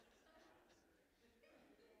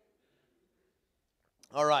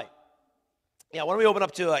All right. Yeah, why don't we open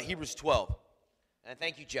up to Hebrews 12? And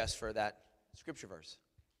thank you, Jess, for that scripture verse.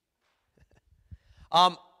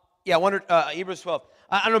 I wondered, Hebrews 12.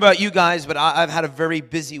 I don't know about you guys, but I've had a very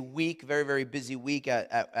busy week, very, very busy week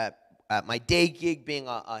at my day gig, being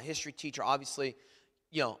a history teacher. Obviously,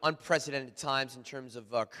 unprecedented times in terms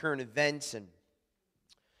of current events. And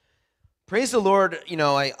praise the Lord,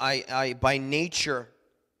 I by nature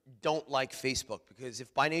don't like Facebook, because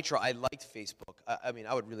if by nature I liked Facebook,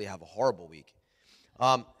 I would really have a horrible week.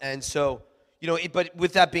 And so, but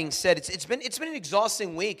with that being said, it's been an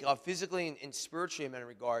exhausting week, physically and spiritually in many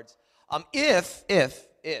regards. If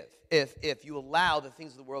you allow the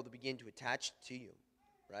things of the world to begin to attach to you,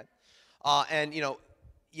 right? And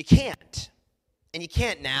you can't, and you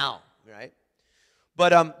can't now, right?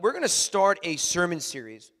 But we're going to start a sermon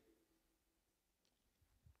series.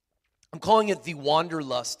 I'm calling it the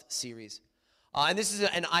Wanderlust series. And this is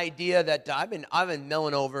an idea that I've been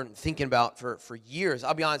mulling over and thinking about for years.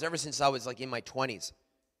 I'll be honest, ever since I was in my 20s.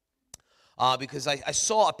 Because I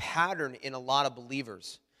saw a pattern in a lot of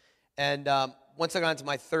believers. And once I got into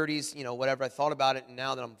my 30s, whatever, I thought about it, and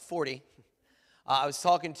now that I'm 40, I was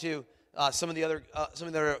talking to some of the other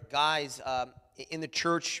guys in the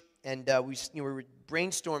church, and we were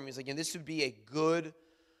brainstorming. It's like, this would be a good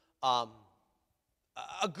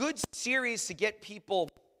series to get people,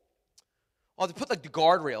 to put the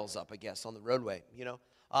guardrails up, I guess, on the roadway,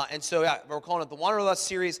 And so, we're calling it the Wanderlust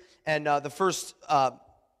series, and the first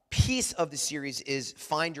piece of the series is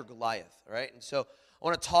Find Your Goliath, all right? And so I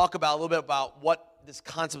want to talk a little bit about what this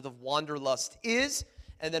concept of wanderlust is,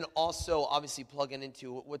 and then also, obviously, plugging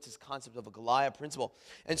into what's this concept of a Goliath principle.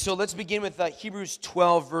 And so let's begin with Hebrews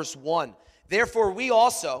 12, verse 1. Therefore, we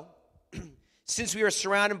also, since we are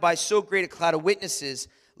surrounded by so great a cloud of witnesses,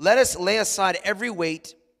 let us lay aside every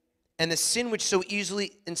weight and the sin which so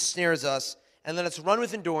easily ensnares us, and let us run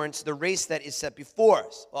with endurance the race that is set before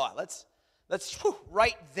us. Let's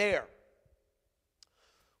right there.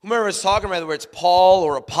 Whomever is talking, whether it's Paul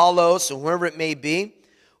or Apollos or whoever it may be,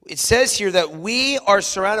 it says here that we are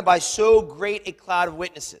surrounded by so great a cloud of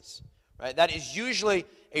witnesses. Right? That is usually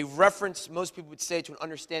a reference, most people would say, to an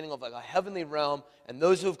understanding of a heavenly realm and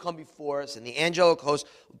those who have come before us and the angelic host,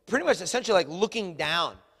 pretty much essentially looking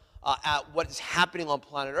down at what is happening on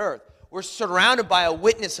planet Earth. We're surrounded by a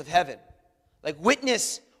witness of heaven.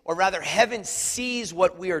 Witness, or rather heaven sees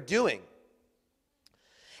what we are doing.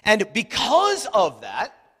 And because of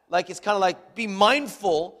that, it's kind of be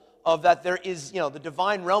mindful of that there is, the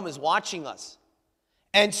divine realm is watching us.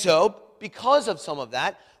 And so, because of some of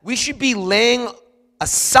that, we should be laying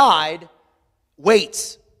aside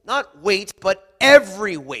weights. Not weights, but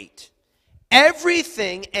every weight.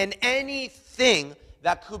 Everything and anything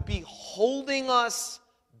that could be holding us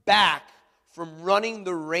back from running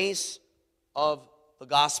the race of the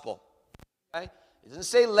gospel. Okay? It doesn't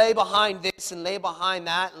say lay behind this and lay behind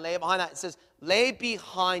that and lay behind that. It says lay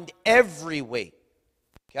behind every weight.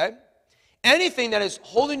 Okay? Anything that is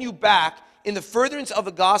holding you back in the furtherance of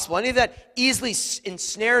the gospel, any that easily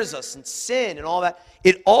ensnares us in sin and all that,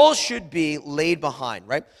 it all should be laid behind,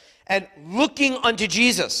 right? And looking unto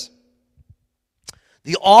Jesus,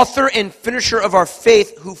 the author and finisher of our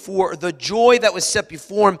faith, who for the joy that was set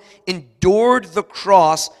before him endured the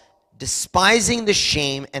cross, despising the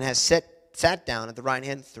shame, and has sat down at the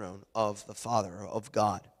right-hand throne of the Father, of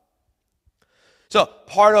God. So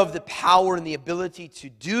part of the power and the ability to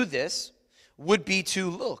do this would be to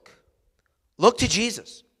look to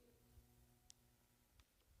Jesus.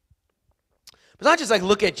 But not just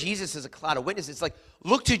look at Jesus as a cloud of witnesses. It's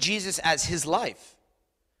look to Jesus as his life.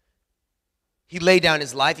 He laid down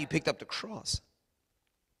his life. He picked up the cross.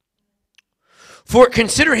 For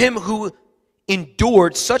consider him who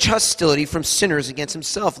endured such hostility from sinners against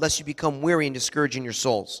himself, lest you become weary and discouraged in your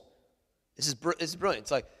souls. This is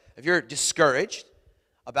brilliant. It's if you're discouraged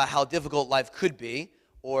about how difficult life could be,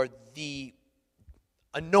 or the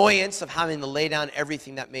annoyance of having to lay down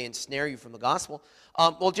everything that may ensnare you from the gospel,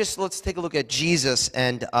 let's take a look at Jesus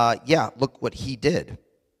and, look what he did.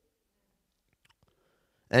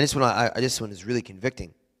 And this one is really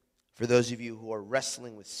convicting for those of you who are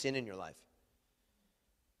wrestling with sin in your life.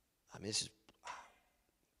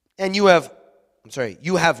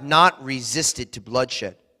 You have not resisted to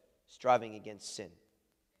bloodshed, striving against sin.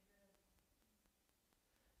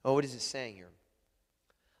 Oh, what is it saying here?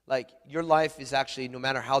 Your life is actually, no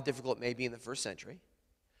matter how difficult it may be in the first century,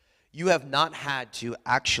 you have not had to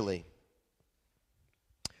actually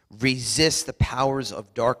resist the powers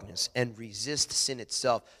of darkness and resist sin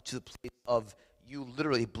itself to the place of you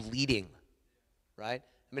literally bleeding, right?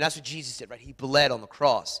 That's what Jesus did, right? He bled on the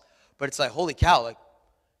cross. But it's holy cow,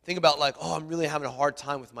 Think about like, oh, I'm really having a hard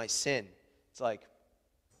time with my sin. It's like,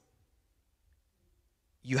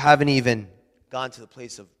 you haven't even gone to the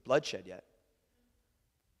place of bloodshed yet.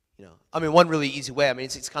 I mean, one really easy way, I mean,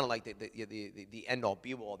 it's kind of like the end-all,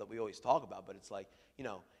 be-all that we always talk about, but it's like, if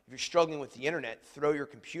you're struggling with the internet, throw your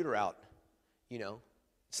computer out,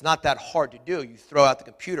 It's not that hard to do. You throw out the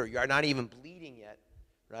computer. You are not even bleeding yet,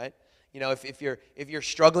 right? If you're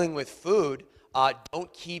struggling with food,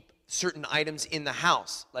 don't keep certain items in the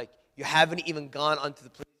house. Like, you haven't even gone onto the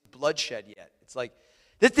place of bloodshed yet. It's like,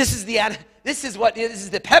 this is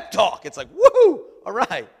the pep talk. It's like, woohoo, all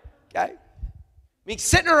right, okay? I mean,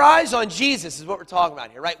 setting our eyes on Jesus is what we're talking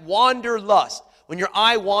about here, right? Wanderlust, when your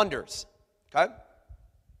eye wanders, okay?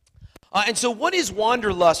 And so what is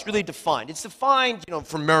wanderlust really defined? It's defined,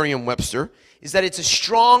 from Merriam-Webster, is that it's a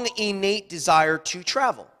strong, innate desire to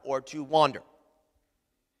travel or to wander.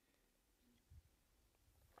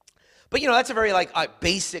 But, that's a very,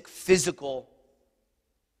 basic physical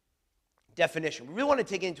definition. We really want to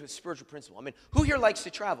take it into a spiritual principle. I mean, who here likes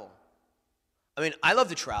to travel? I mean, I love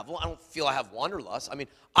to travel. I don't feel I have wanderlust. I mean,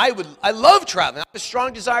 I love traveling. I have a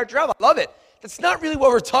strong desire to travel. I love it. That's not really what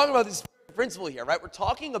we're talking about, this principle here, right? We're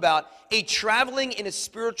talking about a traveling in a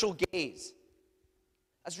spiritual gaze.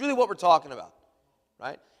 That's really what we're talking about,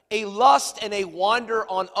 right? A lust and a wander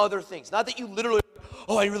on other things. Not that you literally,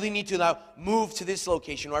 oh, I really need to now move to this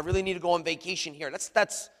location, or I really need to go on vacation here.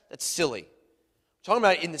 That's silly. We're talking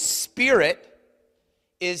about in the spirit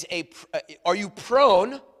are you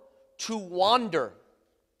prone to wander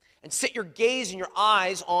and set your gaze and your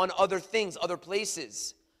eyes on other things, other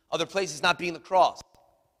places not being the cross.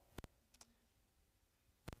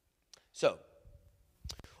 So,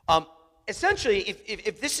 essentially,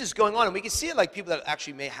 if this is going on, and we can see it like people that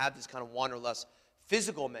actually may have this kind of wanderlust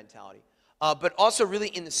physical mentality, but also really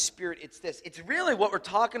in the spirit, it's this. It's really what we're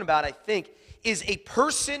talking about, I think, is a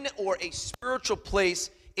person or a spiritual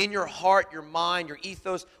place in your heart, your mind, your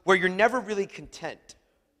ethos, where you're never really content,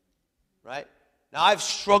 right? Now, I've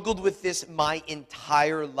struggled with this my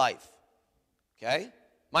entire life, okay?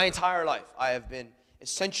 My entire life, I have been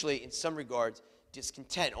essentially, in some regards,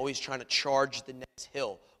 discontent, always trying to charge the next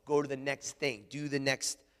hill, go to the next thing, do the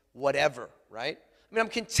next whatever, right? I mean, I'm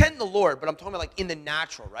content in the Lord, but I'm talking about like in the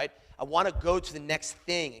natural, right? I want to go to the next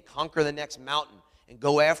thing and conquer the next mountain and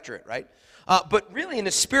go after it, right? But really in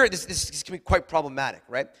the spirit, this can be quite problematic,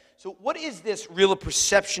 right? So what is this real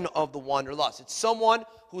perception of the wanderlust? It's someone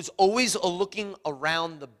who's always looking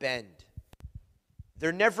around the bend.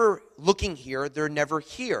 They're never looking here. They're never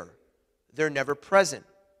here. They're never present.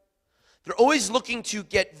 They're always looking to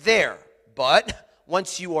get there, but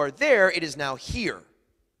once you are there, it is now here.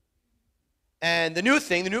 And the new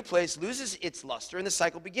thing, the new place, loses its luster, and the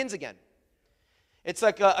cycle begins again. It's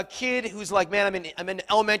like a kid who's like, man, I'm in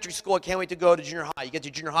elementary school. I can't wait to go to junior high. You get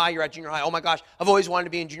to junior high, you're at junior high. Oh, my gosh, I've always wanted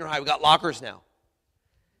to be in junior high. We got lockers now.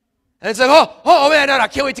 And it's like, oh man, no, I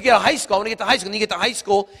can't wait to get to high school. I want to get to high school. And then you get to high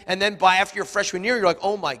school, and then after your freshman year, you're like,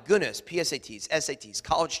 oh my goodness, PSATs, SATs,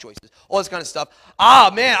 college choices, all this kind of stuff.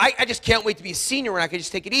 Man, I just can't wait to be a senior when I can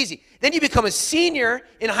just take it easy. Then you become a senior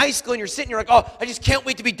in high school, and you're sitting, you're like, oh, I just can't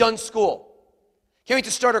wait to be done school. Can't wait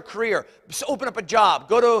to start a career, open up a job,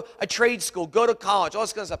 go to a trade school, go to college, all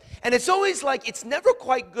this kind of stuff. And it's always like, it's never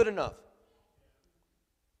quite good enough.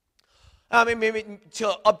 I mean, maybe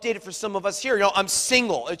to update it for some of us here, I'm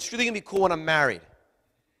single. It's really going to be cool when I'm married.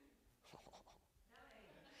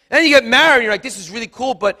 And then you get married, and you're like, this is really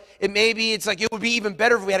cool, but it's like, it would be even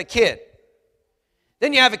better if we had a kid.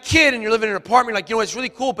 Then you have a kid, and you're living in an apartment, you're like, you know what, it's really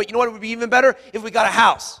cool, but you know what would be even better? If we got a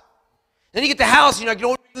house. Then you get the house, and you're like, you know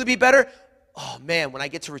what would really be better? Oh, man, when I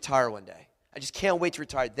get to retire one day. I just can't wait to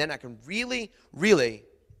retire. Then I can really,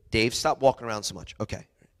 Dave, stop walking around so much. Okay.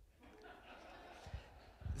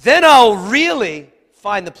 Then I'll really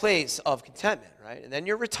find the place of contentment, right? And then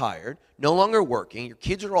you're retired, no longer working, your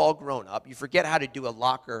kids are all grown up, you forget how to do a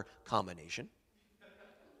locker combination.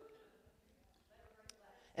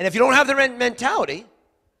 And if you don't have the mentality,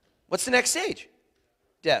 what's the next stage?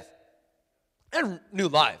 Death. And new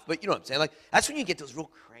life, but you know what I'm saying? Like, that's when you get those real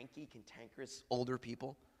cranky, cantankerous older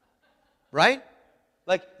people, right?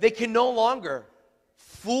 Like, they can no longer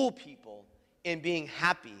fool people in being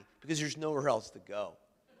happy because there's nowhere else to go.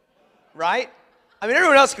 Right? I mean,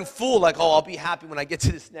 everyone else can fool like, oh, I'll be happy when I get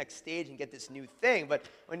to this next stage and get this new thing. But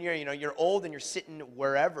when you're old and you're sitting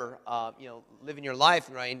wherever, living your life,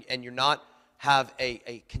 right, and you're not have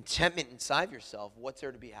a contentment inside yourself, what's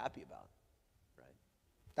there to be happy about? Right?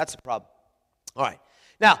 That's the problem. All right.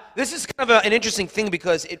 Now, this is kind of an interesting thing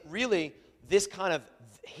because it really, this kind of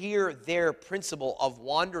here-there principle of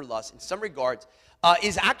wanderlust, in some regards,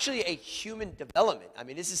 is actually a human development. I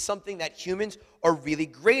mean, this is something that humans are really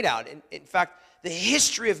great at. In fact, the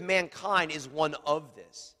history of mankind is one of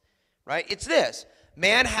this, right? It's this.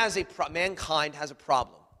 Mankind has a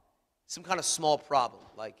problem, some kind of small problem,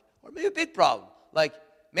 or maybe a big problem. Like,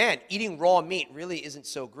 man, eating raw meat really isn't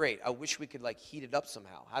so great. I wish we could, heat it up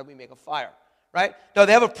somehow. How do we make a fire, right? No,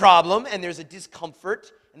 they have a problem, and there's a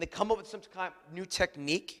discomfort, and they come up with some kind of new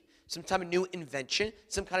technique, some kind of new invention,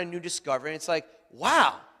 some kind of new discovery, and it's like,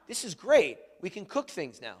 wow, this is great. We can cook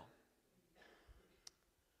things now.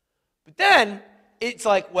 But then it's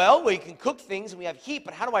like, well, we can cook things and we have heat,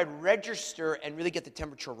 but how do I register and really get the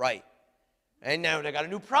temperature right? And now I got a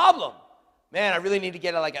new problem. Man, I really need to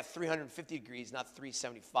get it at 350 degrees, not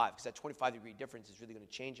 375, because that 25-degree difference is really going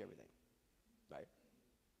to change everything, right?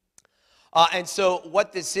 And so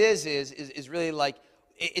what this is really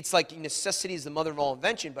it's like necessity is the mother of all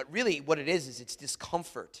invention, but really what it is it's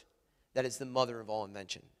discomfort that is the mother of all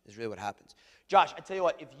invention, is really what happens. Josh, I tell you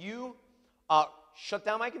what, if you shut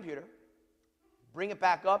down my computer, bring it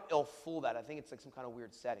back up, it'll fool that. I think it's some kind of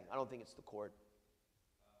weird setting. I don't think it's the cord.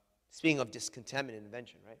 Speaking of discontentment and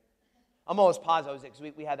invention, right? I'm almost positive, because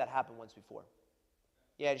we had that happen once before.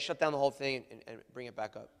 Yeah, just shut down the whole thing and bring it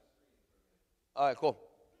back up. All right, cool.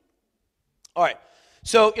 All right,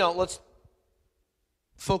 so, let's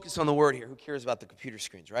focus on the word here. Who cares about the computer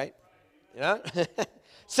screens, right? Yeah?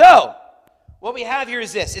 So, what we have here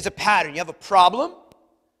is this. It's a pattern. You have a problem.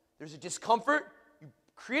 There's a discomfort. You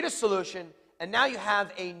create a solution. And now you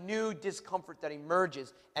have a new discomfort that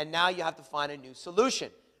emerges. And now you have to find a new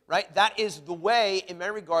solution, right? That is the way, in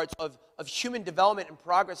many regards, of human development and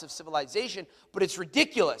progress of civilization. But it's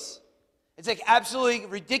ridiculous. It's absolutely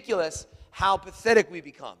ridiculous how pathetic we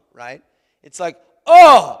become, right? It's like,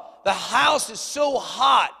 oh, the house is so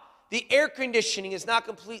hot. The air conditioning is not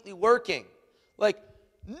completely working.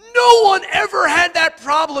 No one ever had that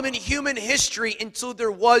problem in human history until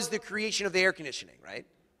there was the creation of the air conditioning, right?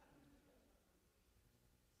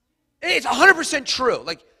 It's 100% true.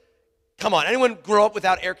 Come on, anyone grow up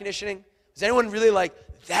without air conditioning? Is anyone really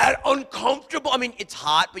that uncomfortable? I mean, it's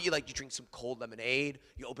hot, but you drink some cold lemonade,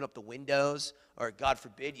 you open up the windows, or God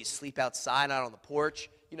forbid, you sleep outside, out on the porch.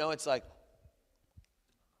 It's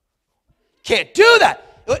can't do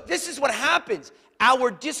that. This is what happens.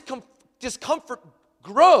 Our discomfort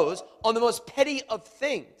grows on the most petty of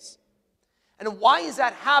things. And why is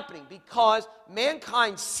that happening? Because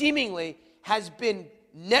mankind seemingly has been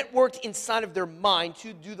networked inside of their mind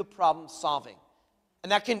to do the problem solving.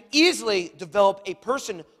 And that can easily develop a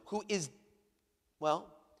person who is,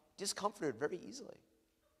 discomforted very easily.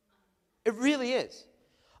 It really is.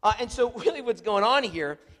 And so really what's going on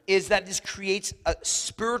here is that this creates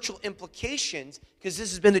spiritual implications, because this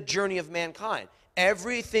has been the journey of mankind.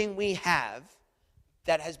 Everything we have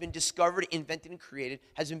that has been discovered, invented, and created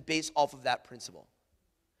has been based off of that principle.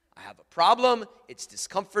 I have a problem, it's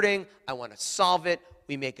discomforting, I want to solve it,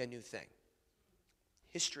 we make a new thing.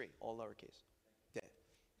 History, all lowercase. Yeah.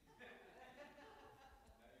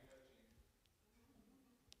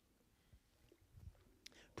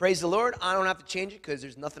 Praise the Lord, I don't have to change it because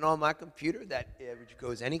there's nothing on my computer that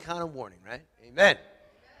goes any kind of warning, right? Amen.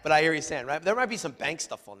 But I hear you saying, right? There might be some bank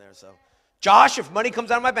stuff on there, so. Josh, if money comes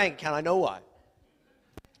out of my bank account, I know why.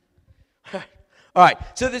 All right,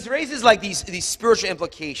 so this raises these spiritual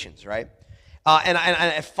implications, right? And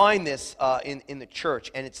I find this in the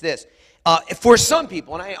church, and it's this. For some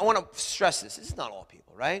people, and I want to stress this is not all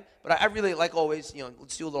people, right? But I really, like always,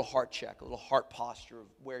 let's do a little heart check, a little heart posture of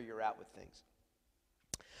where you're at with things.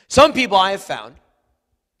 Some people I have found,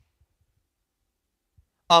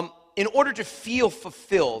 in order to feel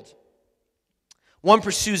fulfilled, one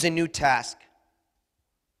pursues a new task.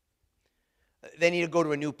 They need to go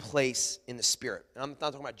to a new place in the spirit. And I'm not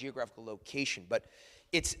talking about geographical location, but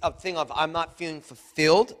it's a thing of I'm not feeling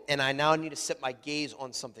fulfilled, and I now need to set my gaze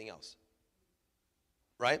on something else.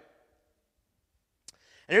 Right?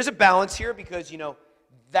 And there's a balance here because,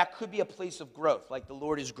 that could be a place of growth. Like the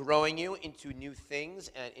Lord is growing you into new things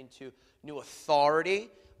and into new authority.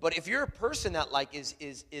 But if you're a person that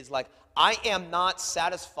is like, I am not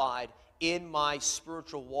satisfied in my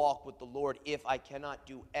spiritual walk with the Lord if I cannot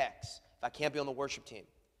do X, if I can't be on the worship team,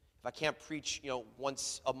 if I can't preach,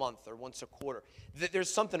 once a month or once a quarter,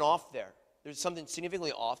 there's something off there. There's something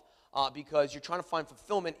significantly off because you're trying to find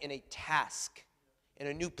fulfillment in a task, in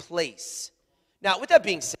a new place. Now, with that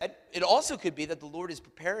being said, it also could be that the Lord is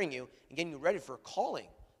preparing you and getting you ready for a calling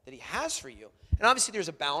that He has for you. And obviously there's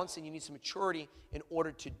a balance and you need some maturity in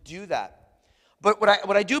order to do that. But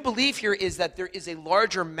what I do believe here is that there is a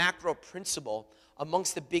larger macro principle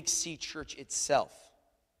amongst the Big C church itself.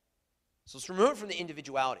 So let's remove it from the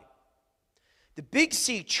individuality. The Big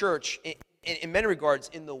C church, in many regards,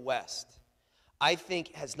 in the West, I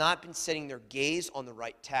think has not been setting their gaze on the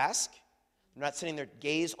right task. They're not setting their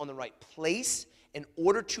gaze on the right place in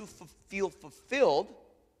order to feel fulfilled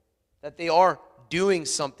that they are doing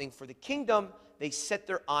something for the kingdom. They set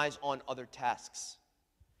their eyes on other tasks.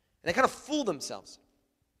 And they kind of fool themselves.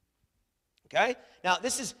 Okay? Now,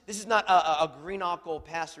 this is not a Greenockle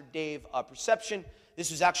Pastor Dave perception. This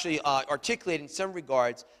was actually articulated in some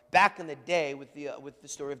regards back in the day with the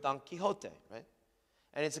story of Don Quixote, right?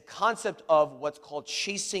 And it's a concept of what's called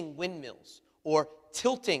chasing windmills, or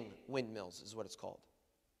tilting windmills is what it's called.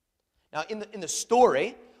 Now, in the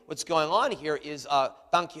story, what's going on here is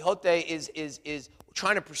Don Quixote is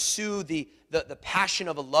trying to pursue the passion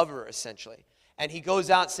of a lover, essentially. And he goes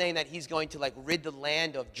out saying that he's going to rid the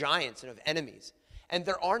land of giants and of enemies. And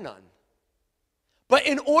there are none. But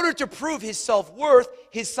in order to prove his self-worth,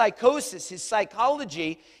 his psychosis, his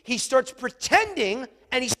psychology, he starts pretending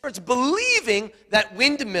and he starts believing that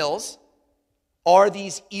windmills are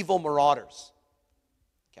these evil marauders.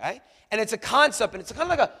 Okay? And it's a concept, and it's kind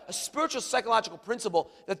of like a spiritual psychological principle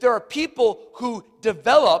that there are people who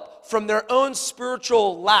develop from their own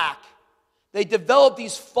spiritual lack. They develop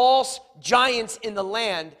these false giants in the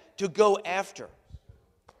land to go after.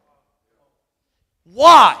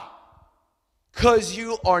 Why? Because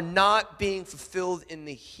you are not being fulfilled in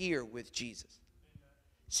the here with Jesus.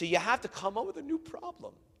 So you have to come up with a new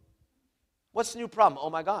problem. What's the new problem? Oh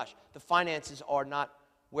my gosh, the finances are not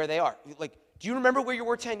where they are. Do you remember where you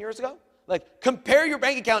were 10 years ago? Compare your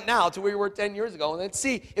bank account now to where you were 10 years ago, and let's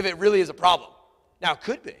see if it really is a problem. Now, it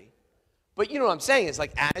could be. But you know what I'm saying? It's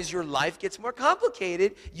as your life gets more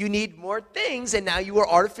complicated, you need more things, and now you are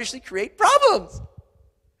artificially create problems.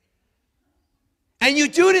 And you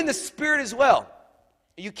do it in the spirit as well.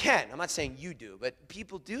 You can. I'm not saying you do, but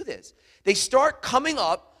people do this. They start coming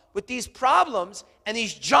up with these problems and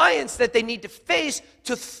these giants that they need to face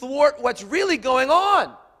to thwart what's really going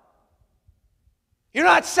on. You're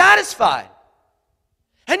not satisfied.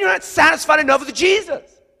 And you're not satisfied enough with Jesus.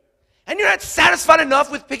 And you're not satisfied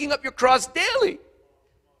enough with picking up your cross daily.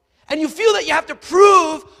 And you feel that you have to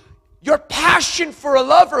prove your passion for a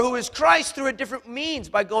lover who is Christ through a different means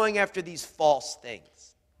by going after these false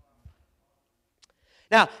things.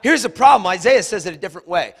 Now, here's the problem. Isaiah says it a different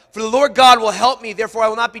way. For the Lord God will help me, therefore I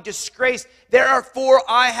will not be disgraced. Therefore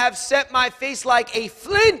I have set my face like a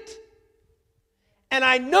flint. And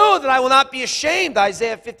I know that I will not be ashamed,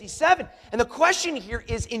 Isaiah 57. And the question here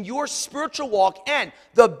is, in your spiritual walk and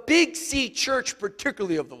the Big C church,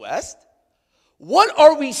 particularly of the West, what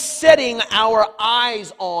are we setting our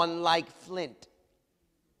eyes on like flint?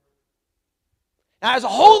 Now, there's a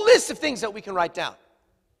whole list of things that we can write down.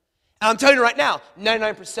 And I'm telling you right now,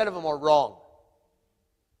 99% of them are wrong.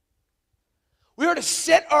 We are to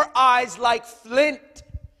set our eyes like flint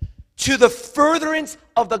to the furtherance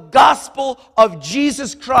of the gospel of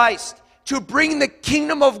Jesus Christ, to bring the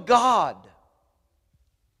kingdom of God.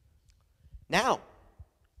 Now,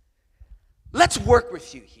 let's work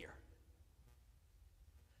with you here.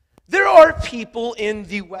 There are people in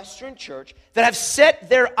the Western church that have set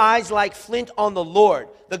their eyes like flint on the Lord,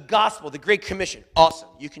 the gospel, the Great Commission. Awesome.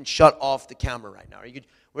 You can shut off the camera right now. Or you could,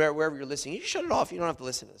 wherever you're listening, you can shut it off. You don't have to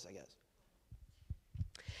listen to this, I guess.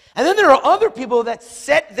 And then there are other people that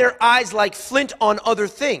set their eyes like flint on other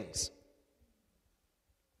things.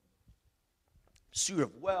 Pursuit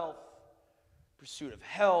of wealth, pursuit of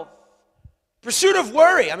health, pursuit of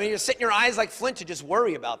worry. I mean, you're setting your eyes like flint to just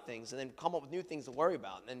worry about things and then come up with new things to worry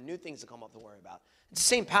about and then new things to come up to worry about. It's the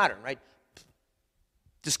same pattern, right?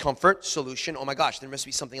 Discomfort, solution, oh my gosh, there must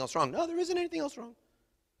be something else wrong. No, there isn't anything else wrong.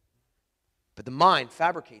 But the mind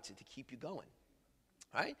fabricates it to keep you going,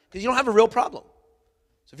 right? Because you don't have a real problem.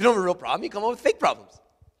 So if you don't have a real problem, you come up with fake problems.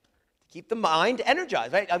 Keep the mind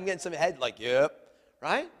energized, right? I'm getting some head yep,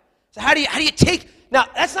 right? So how do you take, now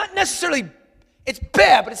that's not necessarily, it's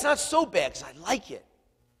bad, but it's not so bad because I like it.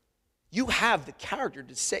 You have the character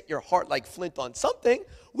to set your heart like flint on something.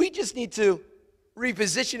 We just need to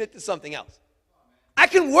reposition it to something else. I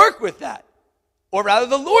can work with that. Or rather,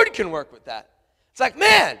 the Lord can work with that. It's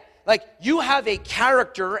man, you have a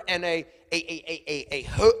character and a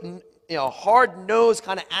hard-nosed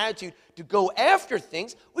kind of attitude to go after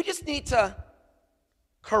things. We just need to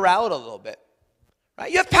corral it a little bit.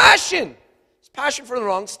 Right? You have passion. It's passion for the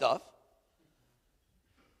wrong stuff.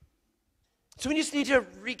 So we just need to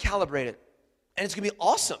recalibrate it. And it's going to be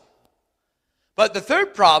awesome. But the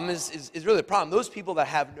third problem is really the problem. Those people that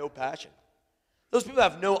have no passion. Those people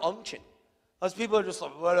that have no unction. Those people are just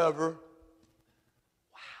whatever.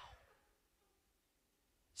 Wow.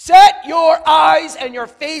 Set your eyes and your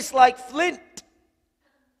face like flint.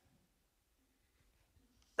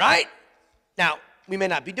 Right? Now, we may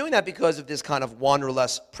not be doing that because of this kind of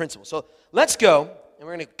wanderlust principle. So let's go, and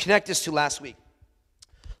we're going to connect this to last week.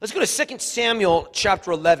 Let's go to 2 Samuel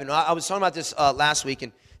chapter 11. I was talking about this last week,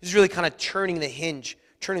 and this is really kind of turning the hinge,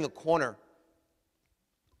 turning the corner.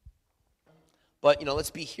 But, let's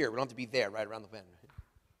be here. We don't have to be there, right around the bend.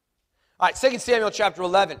 All right, 2 Samuel chapter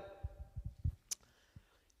 11.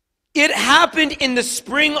 It happened in the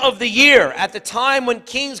spring of the year, at the time when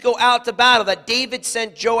kings go out to battle, that David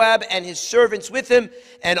sent Joab and his servants with him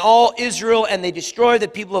and all Israel, and they destroyed the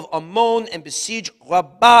people of Ammon and besieged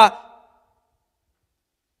Rabbah.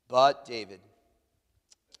 But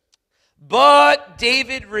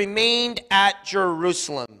David remained at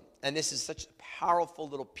Jerusalem. And this is such a powerful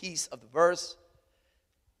little piece of the verse.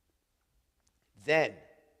 Then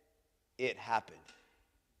it happened.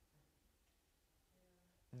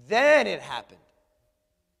 Then it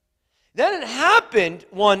happened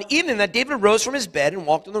one evening that David arose from his bed and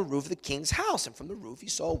walked on the roof of the king's house. And from the roof he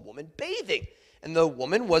saw a woman bathing. And the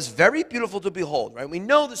woman was very beautiful to behold, right? We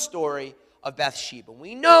know the story of Bathsheba.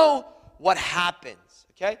 We know what happens,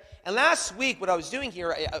 okay? And last week, what I was doing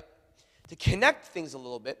here, to connect things a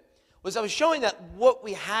little bit, was I was showing that what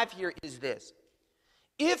we have here is this.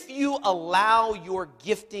 If you allow your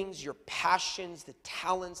giftings, your passions, the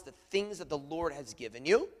talents, the things that the Lord has given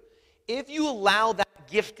you, if you allow that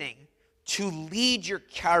gifting to lead your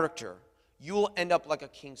character, you will end up like a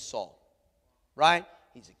King Saul, right?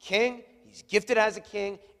 He's a king, he's gifted as a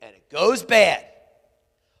king, and it goes bad.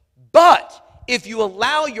 But if you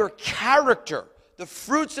allow your character, the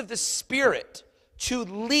fruits of the Spirit, to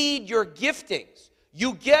lead your giftings,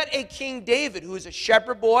 you get a King David who is a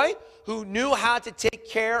shepherd boy, who knew how to take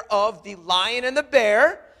care of the lion and the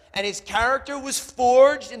bear, and his character was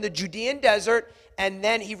forged in the Judean desert, and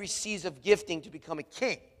then he receives a gifting to become a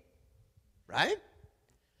king. Right?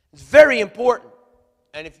 It's very important.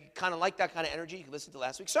 And if you kind of like that kind of energy, you can listen to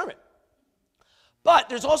last week's sermon. But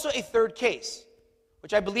there's also a third case,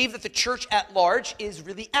 which I believe that the church at large is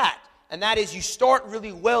really at. And that is, you start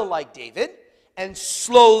really well like David, and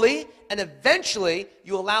slowly and eventually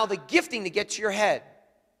you allow the gifting to get to your head.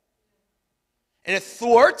 And it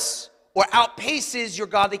thwarts or outpaces your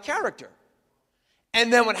godly character.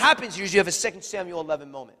 And then what happens is you have a 2 Samuel 11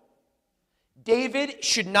 moment. David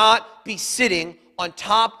should not be sitting on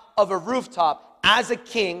top of a rooftop as a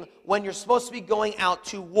king when you're supposed to be going out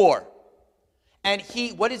to war. And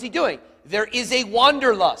what is he doing? There is a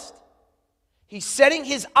wanderlust. He's setting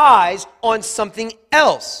his eyes on something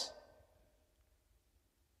else.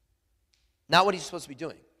 Not what he's supposed to be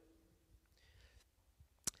doing.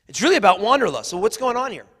 It's really about wanderlust. So what's going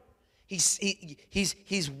on here?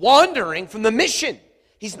 He's wandering from the mission.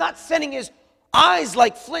 He's not setting his eyes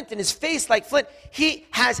like flint and his face like flint. He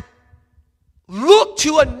has looked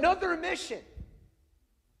to another mission.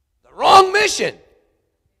 The wrong mission.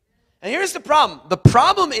 And here's the problem. The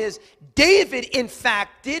problem is David, in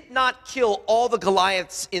fact, did not kill all the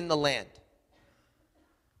Goliaths in the land.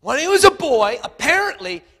 When he was a boy,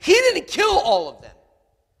 apparently, he didn't kill all of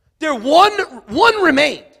them. One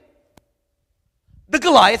remained. The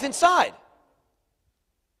Goliath inside.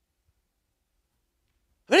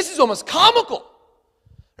 I mean, this is almost comical.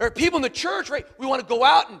 There are people in the church, right? We want to go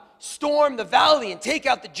out and storm the valley and take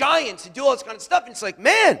out the giants and do all this kind of stuff. And it's like,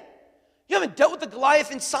 man, you haven't dealt with the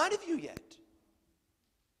Goliath inside of you yet.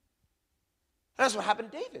 And that's what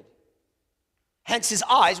happened to David. Hence, his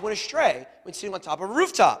eyes went astray when sitting on top of a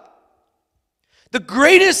rooftop. The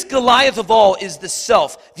greatest Goliath of all is the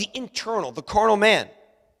self, the internal, the carnal man.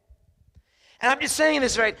 And I'm just saying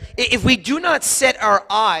this, right? If we do not set our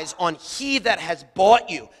eyes on he that has bought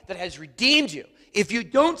you, that has redeemed you, if you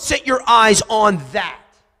don't set your eyes on that,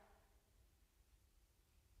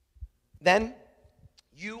 then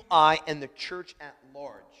you, I, and the church at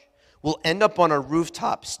large will end up on a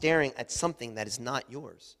rooftop staring at something that is not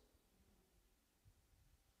yours.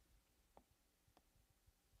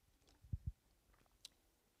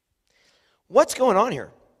 What's going on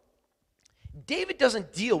here? David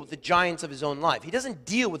doesn't deal with the giants of his own life. He doesn't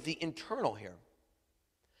deal with the internal here.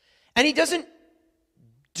 And he doesn't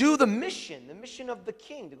do the mission of the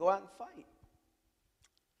king to go out and fight.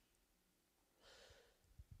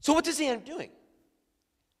 So what does he end up doing?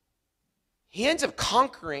 He ends up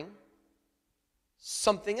conquering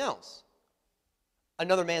something else.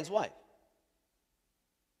 Another man's wife.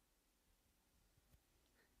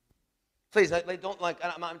 Please, I'm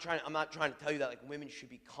not trying to tell you that like women should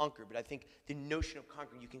be conquered, but I think the notion of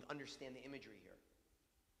conquering, you can understand the imagery here.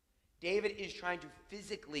 David is trying to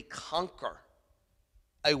physically conquer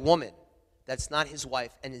a woman that's not his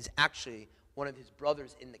wife and is actually one of his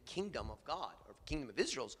brothers in the kingdom of God, or kingdom of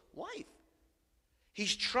Israel's wife.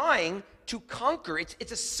 He's trying to conquer.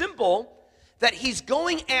 It's a symbol that he's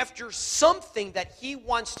going after something that he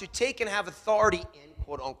wants to take and have authority in,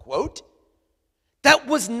 quote unquote, that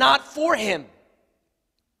was not for him.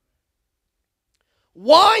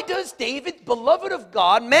 Why does David, beloved of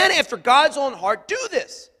God, man after God's own heart, do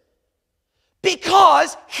this?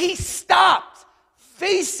 Because he stopped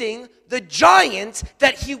facing the giants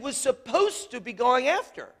that he was supposed to be going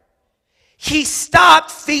after. He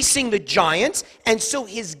stopped facing the giants, and so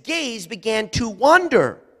his gaze began to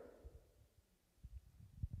wander.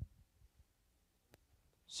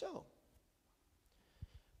 So,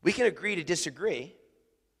 we can agree to disagree.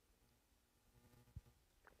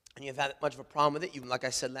 And you've had much of a problem with it, even like I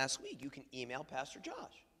said last week, you can email Pastor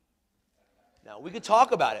Josh. Now, we could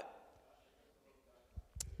talk about it.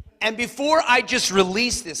 And before I just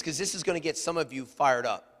release this, because this is going to get some of you fired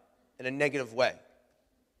up in a negative way,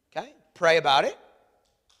 okay? Pray about it.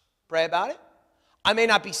 Pray about it. I may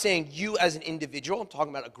not be saying you as an individual. I'm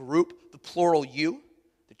talking about a group, the plural you,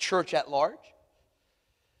 the church at large.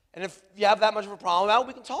 And if you have that much of a problem about it,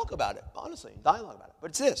 we can talk about it, honestly, and dialogue about it.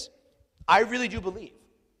 But it's this. I really do believe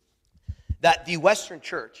that the Western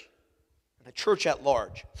church, the church at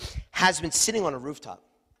large, has been sitting on a rooftop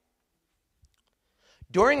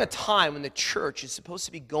during a time when the church is supposed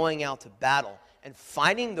to be going out to battle and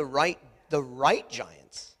fighting the right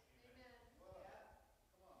giants.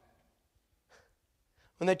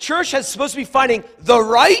 When the church is supposed to be fighting the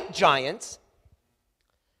right giants,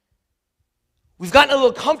 we've gotten a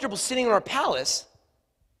little comfortable sitting in our palace,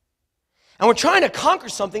 and we're trying to conquer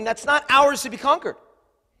something that's not ours to be conquered.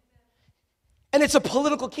 And it's a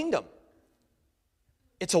political kingdom.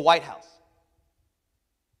 It's a White House.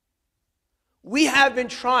 We have been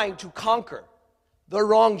trying to conquer the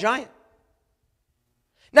wrong giant.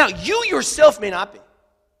 Now, you yourself may not be.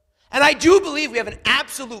 And I do believe we have an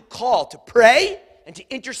absolute call to pray and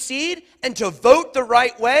to intercede and to vote the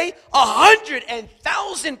right way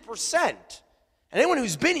 100,000%. And anyone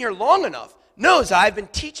who's been here long enough knows I've been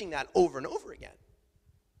teaching that over and over again.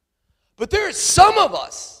 But there are some of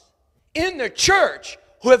us in the church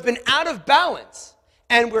who have been out of balance,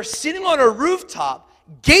 and we're sitting on a rooftop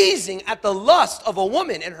gazing at the lust of a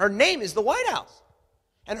woman, and her name is the White House,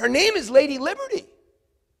 and her name is Lady Liberty,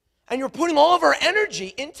 and you're putting all of our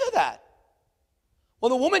energy into that. Well,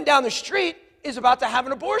 the woman down the street is about to have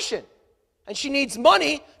an abortion, and she needs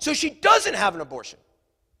money, so she doesn't have an abortion.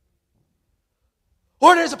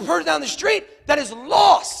 Or there's a person down the street that is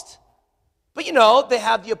lost, but they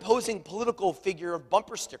have the opposing political figure of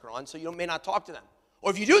bumper sticker on, so you may not talk to them.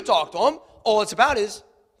 Or if you do talk to them, all it's about is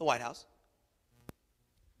the White House.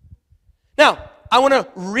 Now, I want to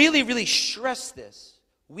really, really stress this.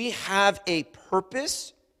 We have a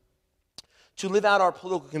purpose to live out our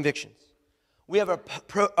political convictions. We have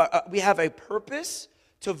a purpose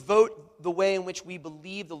to vote the way in which we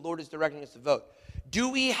believe the Lord is directing us to vote. Do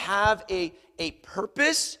we have a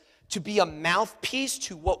purpose to be a mouthpiece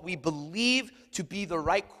to what we believe to be the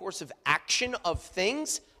right course of action of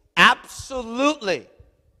things? Absolutely.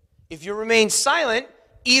 If you remain silent,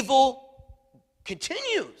 evil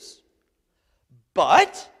continues.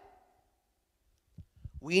 But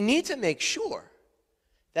we need to make sure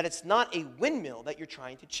that it's not a windmill that you're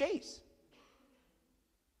trying to chase.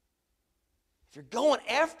 If you're going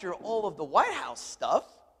after all of the White House stuff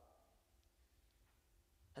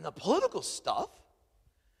and the political stuff,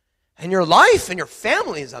 and your life and your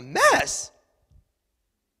family is a mess,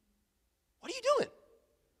 what are you doing?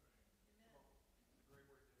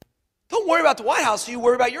 Don't worry about the White House, so you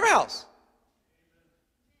worry about your house.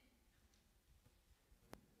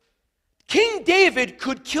 King David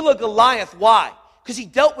could kill a Goliath. Why? Because he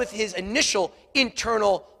dealt with his initial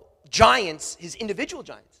internal giants, his individual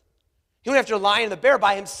giants. He went after the lion and the bear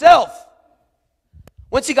by himself.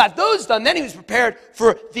 Once he got those done, then he was prepared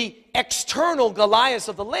for the external Goliaths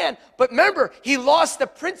of the land. But remember, he lost the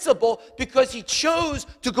principle because he chose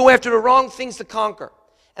to go after the wrong things to conquer.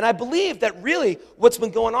 And I believe that really what's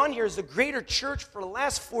been going on here is the greater church for the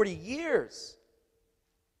last 40 years.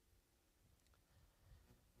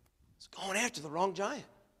 Going after the wrong giant.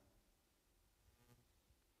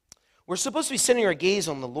 We're supposed to be setting our gaze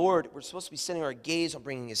on the Lord. We're supposed to be setting our gaze on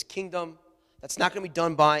bringing his kingdom. That's not going to be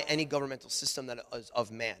done by any governmental system that is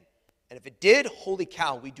of man. And if it did, holy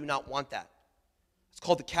cow, we do not want that. It's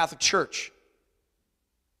called the Catholic Church.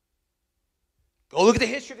 Go look at the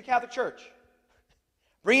history of the Catholic Church.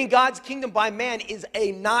 Bringing God's kingdom by man is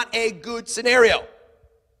not a good scenario.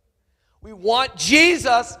 We want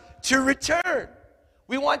Jesus to return.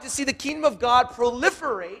 We want to see the kingdom of God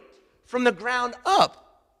proliferate from the ground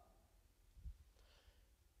up.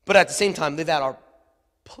 But at the same time, live out our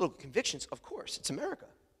political convictions, of course. It's America.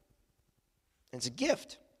 And it's a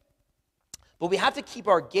gift. But we have to keep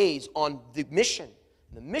our gaze on the mission.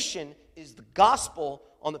 The mission is the gospel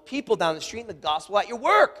on the people down the street and the gospel at your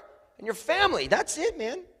work and your family. That's it,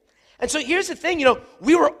 man. And so here's the thing,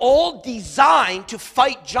 we were all designed to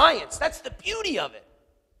fight giants. That's the beauty of it.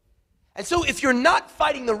 And so if you're not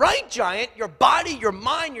fighting the right giant, your body, your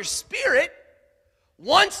mind, your spirit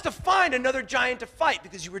wants to find another giant to fight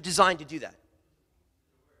because you were designed to do that.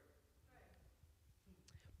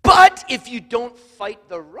 But if you don't fight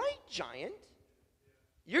the right giant,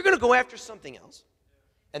 you're going to go after something else,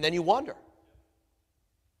 and then you wander.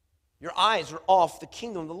 Your eyes are off the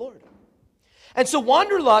kingdom of the Lord. And so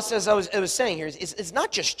wanderlust, as I was saying here, is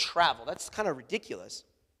not just travel. That's kind of ridiculous.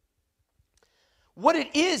 What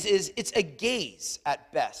it is it's a gaze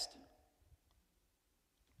at best.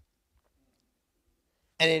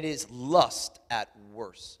 And it is lust at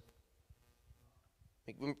worst.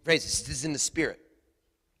 This is in the spirit.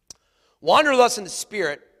 Wanderlust in the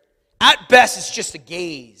spirit, at best, it's just a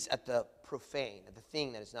gaze at the profane, at the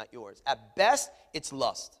thing that is not yours. At best, it's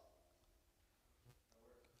lust.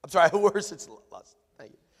 I'm sorry, at worst, it's lust.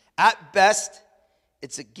 Thank you. At best,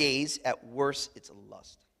 it's a gaze. At worst, it's a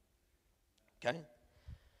lust. Okay?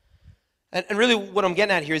 And really what I'm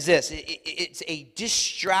getting at here is this. It's a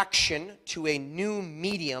distraction to a new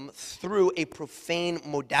medium through a profane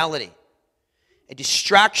modality. A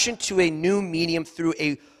distraction to a new medium through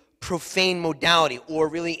a profane modality. Or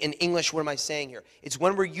really in English, what am I saying here? It's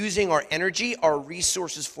when we're using our energy, our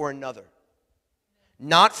resources for another.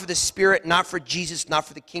 Not for the Spirit, not for Jesus, not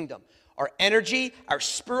for the kingdom. Our energy, our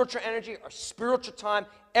spiritual time,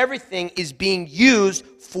 everything is being used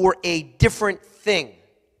for a different thing.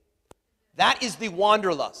 That is the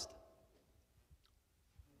wanderlust.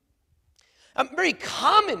 Very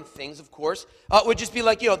common things, of course, would just be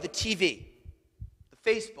like, the TV, the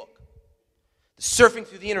Facebook, the surfing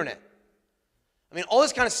through the internet. I mean, all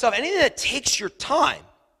this kind of stuff, anything that takes your time,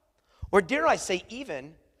 or dare I say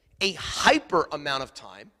even a hyper amount of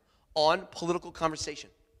time on political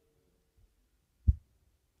conversation.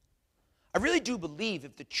 I really do believe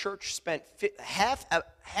if the church spent half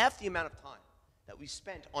the amount of time that we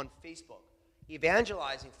spent on Facebook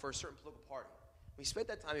evangelizing for a certain political party, we spent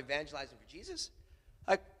that time evangelizing for Jesus,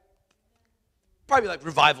 probably like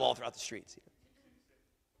revival all throughout the streets.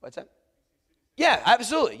 What's that? Yeah,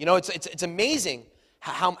 absolutely. It's amazing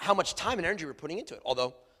how much time and energy we're putting into it.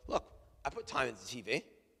 Although, look, I put time into TV.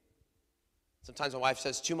 Sometimes my wife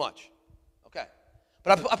says too much. Okay.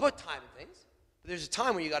 But I put time in things. But there's a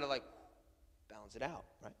time where you got to balance it out,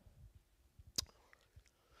 right?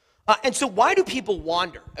 And so why do people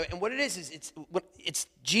wander? And what it is it's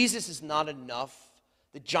Jesus is not enough.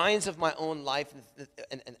 The giants of my own life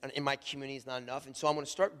and in my community is not enough. And so I'm going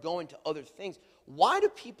to start going to other things. Why do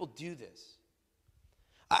people do this?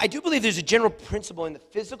 I do believe there's a general principle in the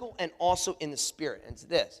physical and also in the spirit. And it's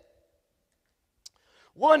this.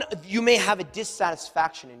 One, you may have a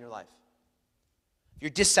dissatisfaction in your life. If you're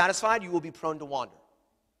dissatisfied, you will be prone to wander.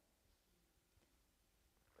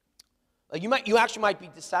 You actually might be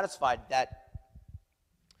dissatisfied that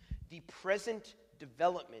the present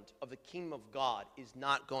development of the kingdom of God is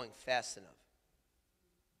not going fast enough.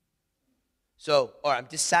 So, or I'm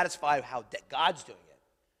dissatisfied with how God's doing it,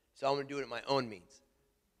 so I'm going to do it at my own means.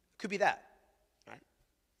 It could be that, right?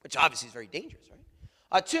 Which obviously is very dangerous,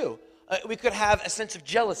 right? Two, we could have a sense of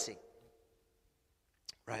jealousy,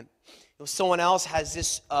 right? Someone else has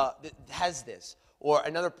this, or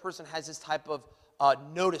another person has this type of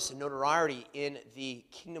notice and notoriety in the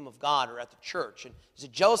kingdom of God or at the church. And there's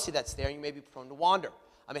a jealousy that's there, and you may be prone to wander.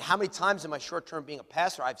 I mean, how many times in my short term being a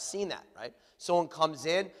pastor, I've seen that, right? Someone comes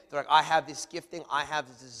in, they're like, I have this gifting, I have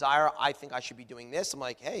this desire, I think I should be doing this. I'm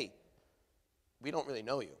like, hey, we don't really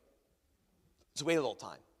know you. Let's wait a little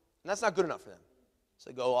time. And that's not good enough for them. So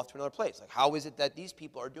they go off to another place. Like, how is it that these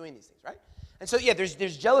people are doing these things, right? And so, yeah,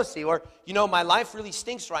 there's jealousy. Or, my life really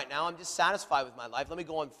stinks right now. I'm dissatisfied with my life. Let me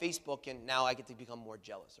go on Facebook, and now I get to become more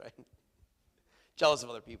jealous, right? Jealous of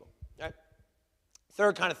other people, right?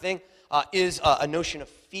 Third kind of thing is a notion of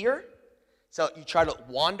fear. So you try to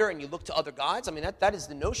wander and you look to other gods. I mean, that is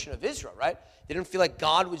the notion of Israel, right? They didn't feel like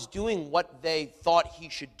God was doing what they thought he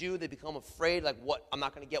should do. They become afraid, like, I'm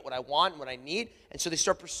not going to get what I want and what I need. And so they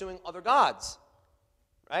start pursuing other gods,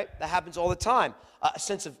 right? That happens all the time. A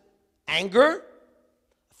sense of anger,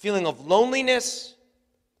 a feeling of loneliness,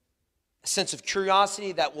 a sense of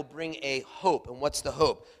curiosity that will bring a hope. And what's the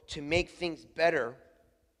hope? To make things better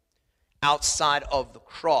outside of the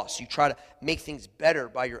cross. You try to make things better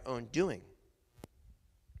by your own doing.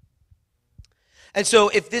 And so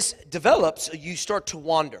if this develops, you start to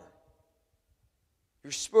wander.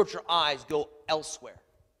 Your spiritual eyes go elsewhere.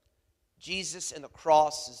 Jesus and the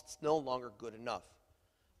cross is no longer good enough.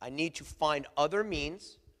 I need to find other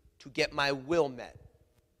means to get my will met.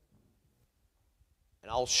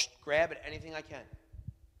 And I'll grab at anything I can.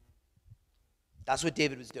 That's what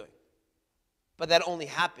David was doing. But that only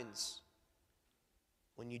happens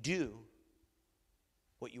when you do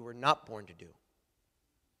what you were not born to do.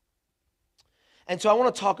 And so I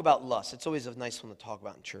want to talk about lust. It's always a nice one to talk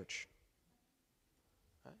about in church.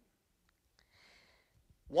 Right?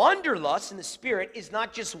 Wanderlust in the spirit is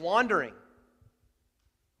not just wandering.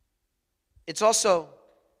 It's also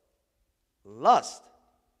lust.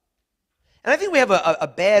 And I think we have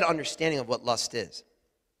a bad understanding of what lust is.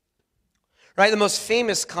 Right? The most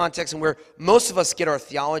famous context and where most of us get our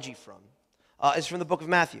theology from is from the book of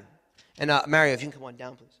Matthew. And Mario, if you can come on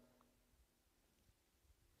down, please.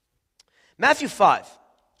 Matthew 5.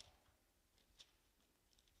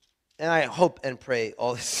 And I hope and pray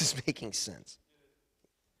all this is making sense.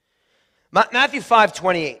 Matthew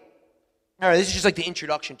 5:28. All right, this is just like the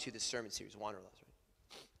introduction to this sermon series, Wanderlust.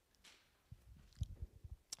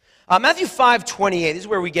 Matthew 5:28, this is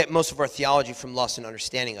where we get most of our theology from lust and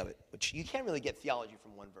understanding of it, which you can't really get theology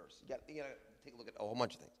from one verse. You got to take a look at a whole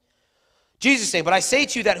bunch of things. Jesus saying, "But I say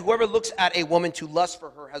to you that whoever looks at a woman to lust for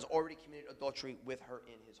her has already committed adultery with her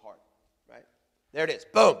in his heart." Right? There it is.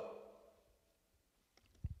 Boom.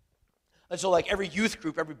 And so like every youth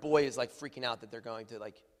group, every boy is like freaking out that they're going to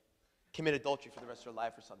like commit adultery for the rest of their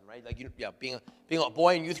life or something, right? Like, being a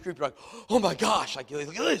boy in youth group, you're like, oh my gosh, like, look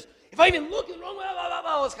at this. If I even look in the wrong way,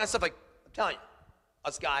 all this kind of stuff, like, I'm telling you,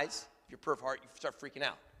 us guys, if you're perv heart, you start freaking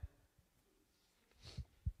out.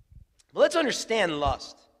 But let's understand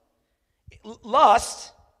lust.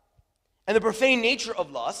 Lust, and the profane nature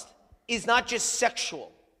of lust, is not just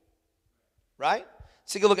sexual, right?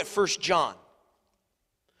 Let's take a look at 1 John.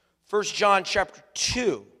 1 John chapter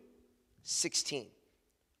 2, 16.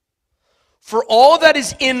 For all that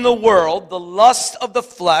is in the world, the lust of the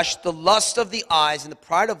flesh, the lust of the eyes, and the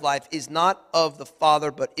pride of life is not of the Father,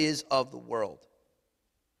 but is of the world.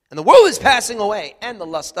 And the world is passing away, and the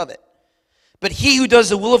lust of it. But he who does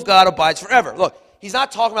the will of God abides forever. Look, he's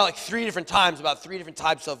not talking about like 3 different times, about 3 different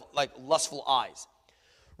types of like lustful eyes.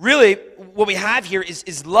 Really, what we have here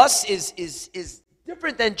is lust is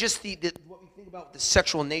different than just what we think about the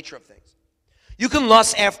sexual nature of things. You can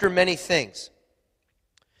lust after many things.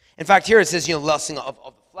 In fact, here it says, lusting of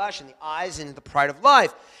the flesh and the eyes and the pride of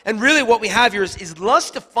life. And really what we have here is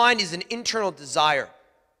lust defined as an internal desire.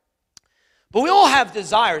 But we all have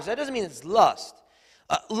desires. That doesn't mean it's lust.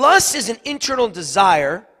 Lust is an internal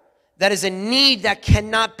desire that is a need that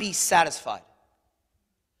cannot be satisfied.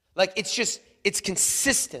 Like it's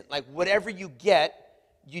consistent. Like whatever you get,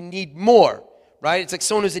 you need more, right? It's like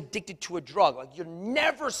someone who's addicted to a drug. Like you're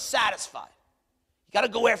never satisfied. You got to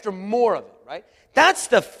go after more of it, right? That's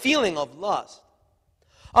the feeling of lust.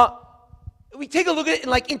 We take a look at it in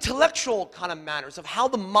like intellectual kind of manners of how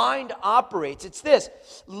the mind operates. It's this.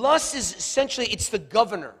 Lust is essentially, it's the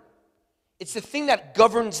governor. It's the thing that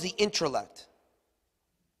governs the intellect.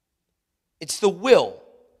 It's the will.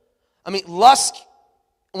 I mean, lust,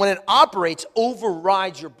 when it operates,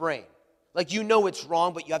 overrides your brain. Like you know it's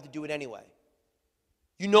wrong, but you have to do it anyway.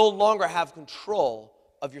 You no longer have control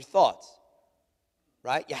of your thoughts.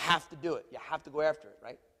 Right? You have to do it. You have to go after it,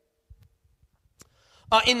 right?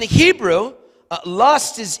 In the Hebrew,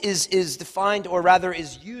 lust is defined, or rather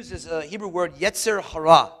is used as a Hebrew word, yetzer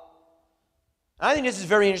hara. And I think this is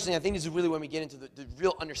very interesting. I think this is really when we get into the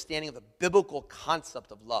real understanding of the biblical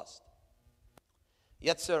concept of lust.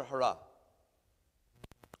 Yetzer hara.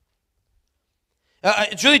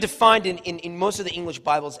 It's really defined in most of the English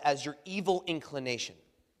Bibles as your evil inclination.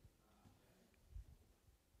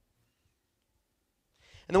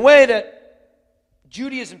 And the way that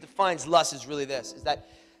Judaism defines lust is really this, is that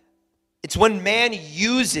it's when man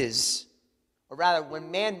uses, or rather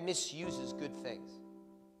when man misuses good things.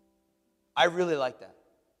 I really like that.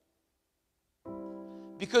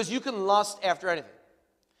 Because you can lust after anything.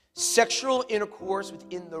 Sexual intercourse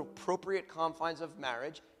within the appropriate confines of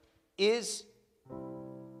marriage is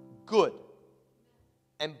good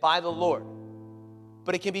and by the Lord,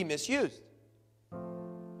 but it can be misused.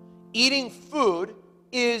 Eating food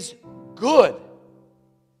is good,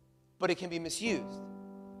 but it can be misused.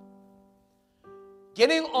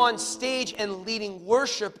 Getting on stage and leading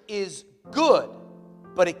worship is good,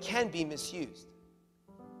 but it can be misused.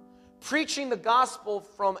 Preaching the gospel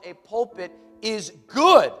from a pulpit is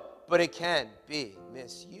good, but it can be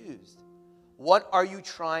misused. What are you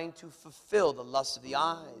trying to fulfill? The lust of the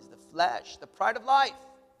eyes, the flesh, the pride of life.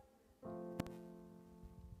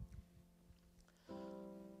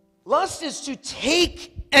 Lust is to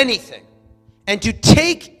take anything and to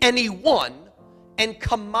take anyone and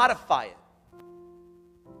commodify it.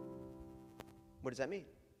 What does that mean?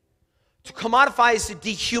 To commodify is to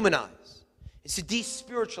dehumanize. It's to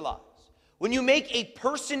despiritualize. When you make a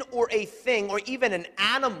person or a thing or even an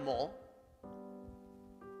animal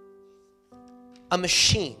a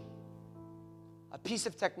machine, a piece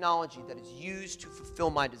of technology that is used to fulfill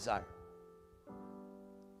my desire.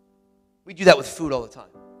 We do that with food all the time.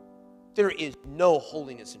 There is no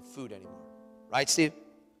holiness in food anymore. Right, Steve?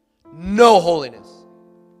 No holiness.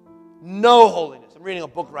 No holiness. I'm reading a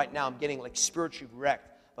book right now. I'm getting like spiritually wrecked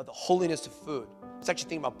about the holiness of food. I was actually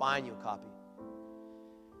thinking about buying you a copy.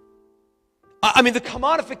 I mean, the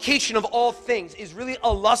commodification of all things is really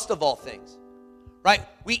a lust of all things. Right?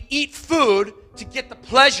 We eat food to get the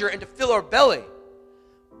pleasure and to fill our belly.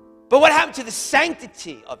 But what happened to the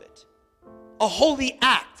sanctity of it? A holy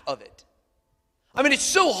act of it. I mean, it's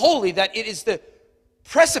so holy that it is the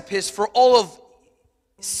precipice for all of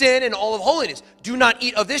sin and all of holiness. Do not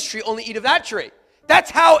eat of this tree, only eat of that tree.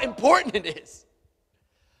 That's how important it is.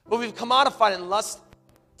 But we've commodified and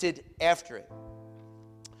lusted after it.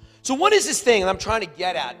 So what is this thing that I'm trying to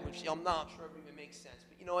get at, which I'm not sure if it even makes sense,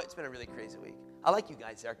 but you know what? It's been a really crazy week. I like you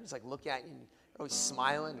guys there. I can just like look at you and you're always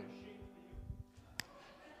smiling.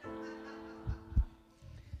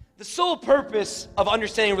 The sole purpose of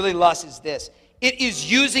understanding really lust is this. It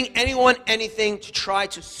is using anyone, anything to try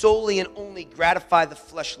to solely and only gratify the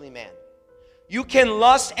fleshly man. You can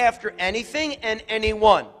lust after anything and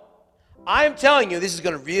anyone. I am telling you, this is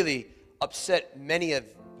going to really upset many of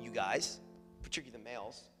you guys, particularly the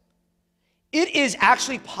males. It is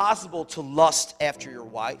actually possible to lust after your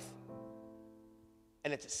wife,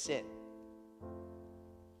 and it's a sin.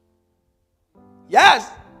 Yes.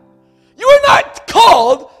 You are not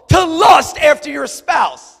called to lust after your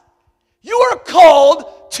spouse. You are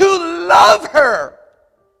called to love her.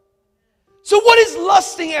 So what is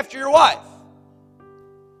lusting after your wife?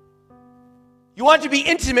 You want to be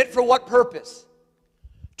intimate for what purpose?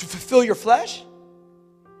 To fulfill your flesh?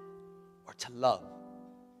 Or to love?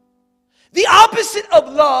 The opposite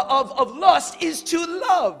of lust is to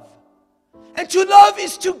love. And to love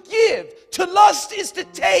is to give. To lust is to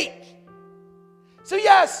take. So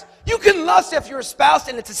yes, you can lust after your spouse,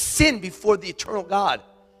 and it's a sin before the eternal God.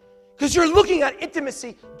 Because you're looking at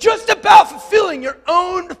intimacy just about fulfilling your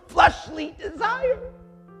own fleshly desire.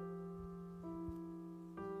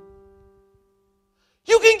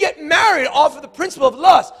 You can get married off of the principle of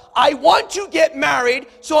lust. I want to get married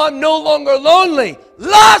so I'm no longer lonely.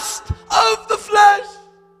 Lust of the flesh.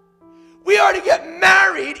 We are to get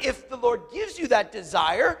married, if the Lord gives you that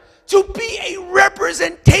desire, to be a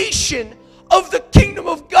representation of the kingdom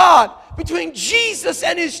of God between Jesus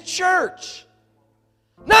and His church.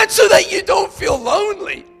 Not so that you don't feel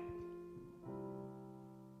lonely.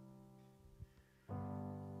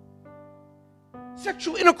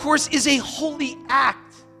 Sexual intercourse is a holy act.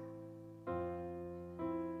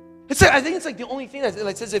 I think it's like the only thing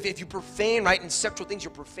that says if you profane, right, in sexual things,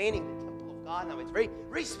 you're profaning the temple of God. Now, it's very,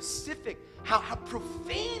 very specific how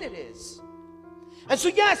profane it is. And so,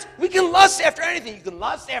 yes, we can lust after anything. You can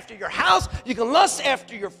lust after your house. You can lust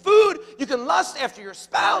after your food. You can lust after your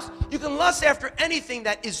spouse. You can lust after anything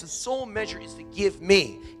that is the sole measure is to give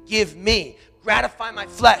me, gratify my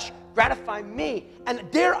flesh, gratify me. And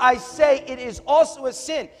dare I say, it is also a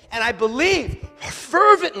sin. And I believe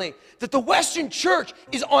fervently that the Western church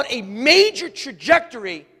is on a major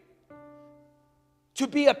trajectory to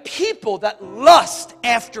be a people that lust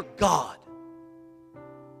after God.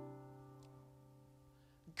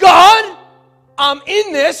 God, I'm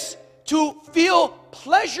in this to feel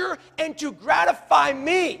pleasure and to gratify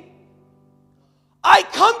me. I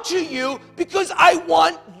come to you because I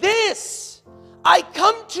want this. I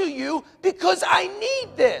come to you because I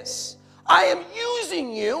need this. I am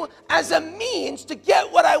using you as a means to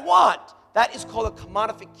get what I want. That is called a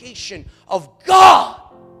commodification of God.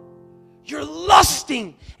 You're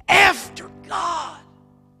lusting after God.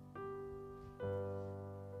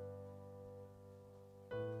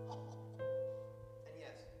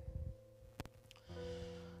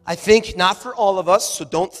 I think not for all of us, so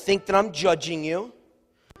don't think that I'm judging you.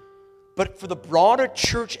 But for the broader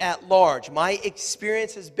church at large, my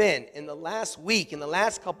experience has been in the last week, in the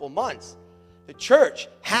last couple months, the church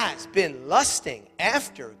has been lusting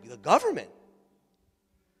after the government.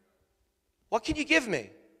 What can you give me?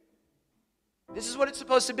 This is what it's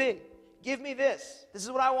supposed to be. Give me this. This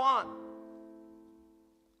is what I want.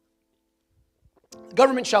 The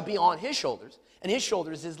government shall be on His shoulders, and His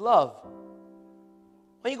shoulders is love.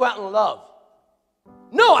 Why don't you go out and love?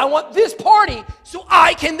 No, I want this party so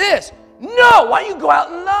I can this. No, why don't you go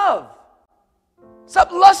out and love?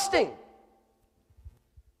 Stop lusting.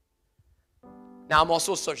 Now, I'm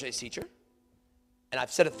also a social studies teacher, and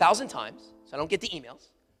I've said 1,000 times, so I don't get the emails.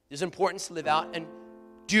 There's importance to live out and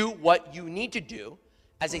do what you need to do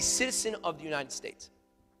as a citizen of the United States.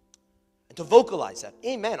 And to vocalize that.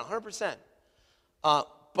 Amen, 100%.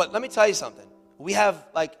 But let me tell you something. We have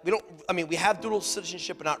dual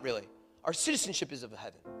citizenship, but not really. Our citizenship is of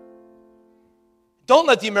heaven. Don't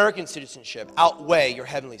let the American citizenship outweigh your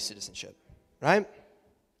heavenly citizenship, right?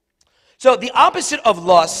 So the opposite of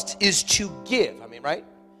lust is to give, right?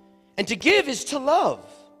 And to give is to love.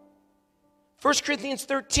 1 Corinthians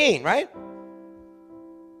 13, right?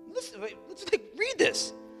 Let's read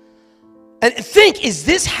this. And think, is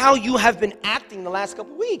this how you have been acting the last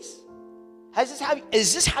couple weeks? Is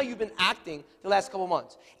this how you've been acting the last couple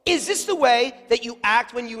months? Is this the way that you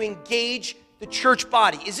act when you engage the church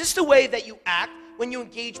body? Is this the way that you act when you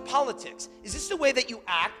engage politics? Is this the way that you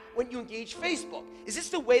act when you engage Facebook? Is this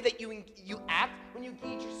the way that you act when you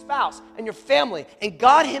engage your spouse and your family and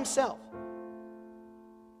God himself?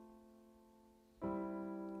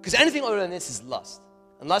 Because anything other than this is lust.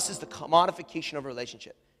 And lust is the commodification of a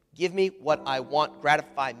relationship. Give me what I want,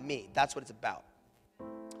 gratify me. That's what it's about.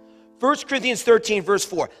 1 Corinthians 13, verse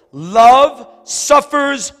 4. Love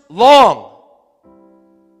suffers long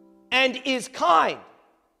and is kind.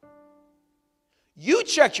 You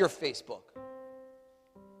check your Facebook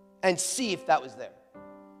and see if that was there.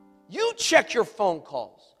 You check your phone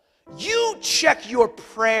calls. You check your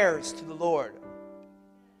prayers to the Lord.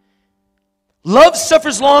 Love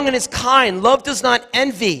suffers long and is kind. Love does not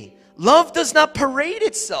envy. Love does not parade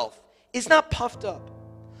itself, is not puffed up.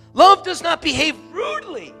 Love does not behave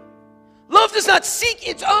rudely. Love does not seek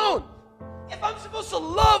its own. If I'm supposed to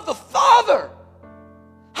love the Father,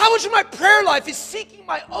 how much of my prayer life is seeking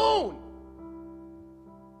my own?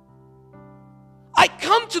 I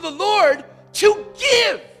come to the Lord to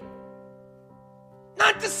give,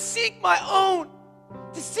 not to seek my own,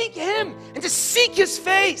 to seek Him and to seek His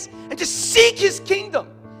face and to seek His kingdom.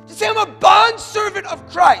 To say I'm a bondservant of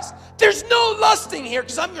Christ. There's no lusting here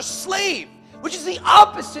because I'm your slave, which is the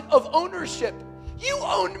opposite of ownership. You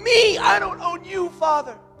own me, I don't own you,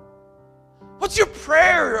 Father. What's your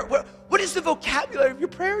prayer? What is the vocabulary of your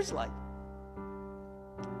prayers like?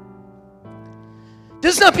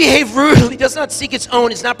 Does not behave rudely, does not seek its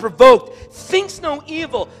own, is not provoked, thinks no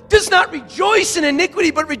evil, does not rejoice in iniquity,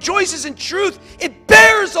 but rejoices in truth. It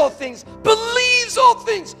bears all things, believes all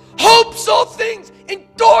things, hopes all things,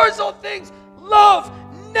 endures all things. Love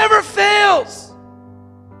never fails.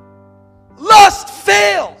 Lust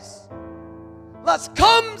fails. Lust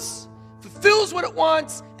comes, fulfills what it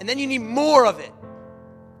wants, and then you need more of it.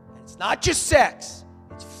 And it's not just sex,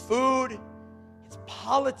 it's food, it's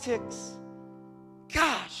politics.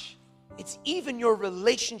 Gosh, it's even your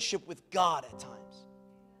relationship with God at times.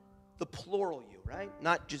 The plural you, right?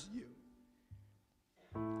 Not just you.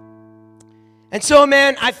 And so,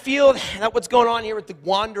 man, I feel that what's going on here with the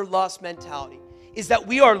wanderlust mentality is that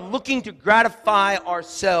we are looking to gratify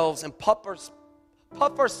ourselves and puff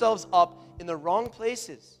ourselves up in the wrong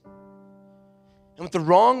places and with the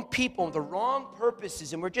wrong people, with the wrong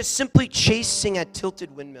purposes, and we're just simply chasing at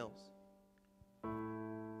tilted windmills.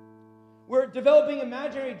 We're developing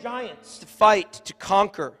imaginary giants to fight, to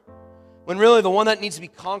conquer, when really the one that needs to be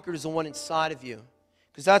conquered is the one inside of you,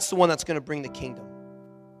 because that's the one that's going to bring the kingdom.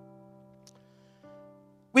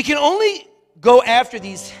 We can only go after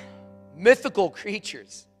these mythical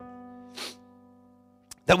creatures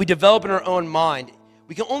that we develop in our own mind.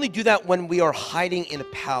 We can only do that when we are hiding in a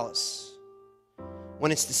palace,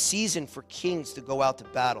 when it's the season for kings to go out to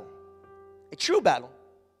battle. A true battle.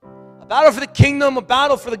 A battle for the kingdom, a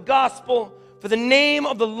battle for the gospel, for the name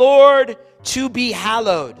of the Lord to be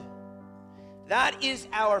hallowed. That is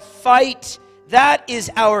our fight. That is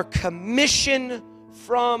our commission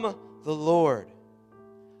from the Lord.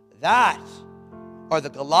 That are the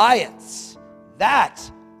Goliaths.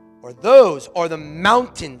 Those are the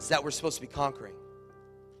mountains that we're supposed to be conquering.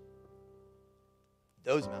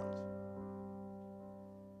 Those mountains.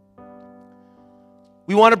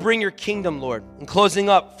 We want to bring your kingdom, Lord. In closing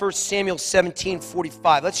up, 1 Samuel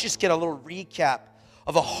 17:45. Let's just get a little recap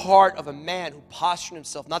of a heart of a man who postured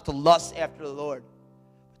himself not to lust after the Lord,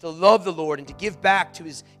 but to love the Lord and to give back to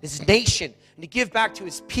his nation and to give back to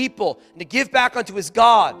his people and to give back unto his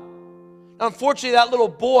God. Now, unfortunately, that little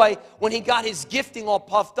boy, when he got his gifting all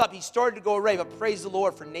puffed up, he started to go away, but praise the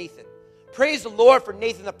Lord for Nathan. Praise the Lord for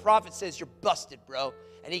Nathan the prophet says, you're busted, bro.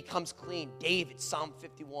 And he comes clean. David, Psalm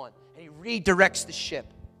 51. And he redirects the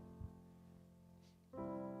ship.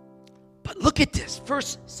 But look at this. 1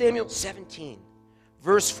 Samuel 17,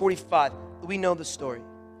 Verse 45. We know the story.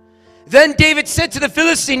 Then David said to the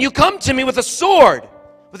Philistine, you come to me with a sword,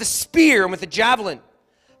 with a spear, and with a javelin.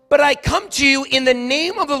 But I come to you in the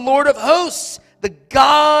name of the Lord of hosts, the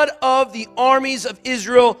God of the armies of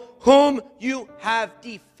Israel, whom you have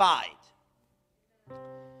defied.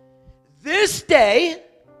 This day,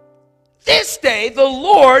 the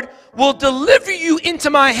Lord will deliver you into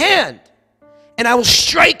my hand, and I will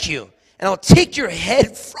strike you, and I will take your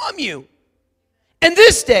head from you. And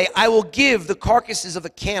this day I will give the carcasses of the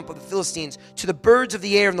camp of the Philistines to the birds of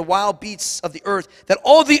the air and the wild beasts of the earth, that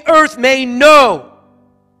all the earth may know.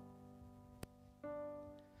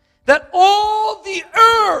 That all the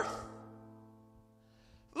earth,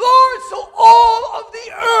 Lord, so all of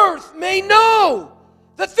the earth may know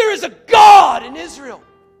that there is a God in Israel.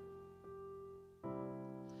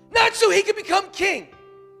 Not so he can become king.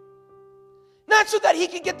 Not so that he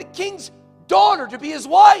can get the king's daughter to be his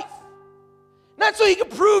wife. Not so he can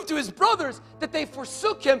prove to his brothers that they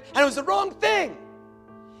forsook him and it was the wrong thing.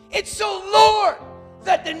 It's so, Lord,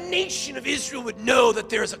 that the nation of Israel would know that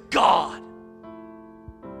there is a God.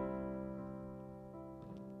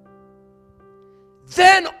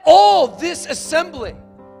 Then all this assembly,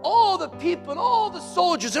 all the people and all the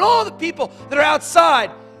soldiers and all the people that are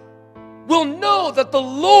outside will know that the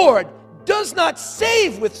Lord does not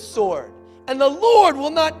save with sword, and the Lord will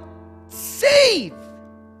not save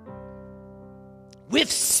with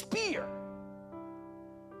spear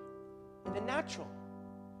in the natural.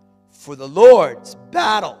 For the Lord's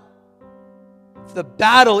battle, for the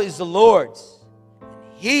battle is the Lord's,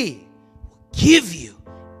 and he will give you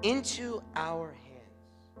into our hands.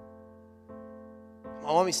 Come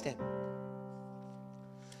on, let me stand.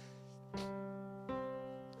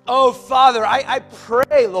 Oh, Father, I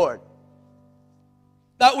pray, Lord,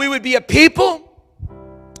 that we would be a people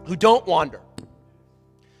who don't wander.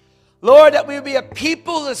 Lord, that we would be a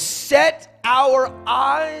people to set our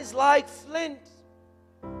eyes like flint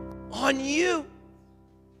on you.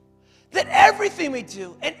 That everything we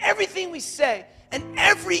do and everything we say and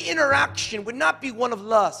every interaction would not be one of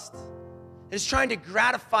lust. It is trying to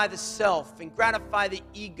gratify the self and gratify the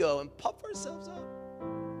ego and puff ourselves up.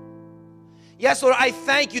 Yes, Lord, I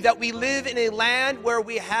thank you that we live in a land where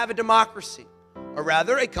we have a democracy, or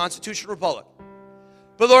rather a constitutional republic.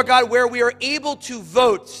 But Lord God, where we are able to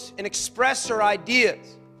vote and express our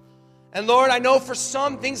ideas. And Lord, I know for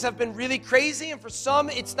some things have been really crazy, and for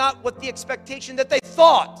some it's not what the expectation that they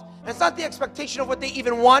thought. And it's not the expectation of what they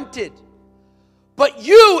even wanted. But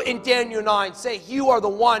you in Daniel 9 say you are the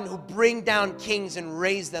one who bring down kings and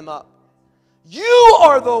raise them up. You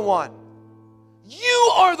are the one.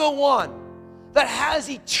 You are the one that has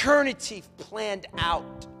eternity planned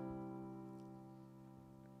out.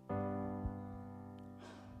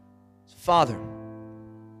 Father,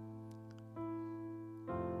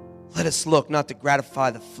 let us look not to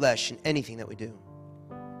gratify the flesh in anything that we do,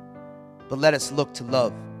 but let us look to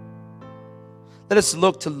love. Let us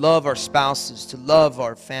look to love our spouses, to love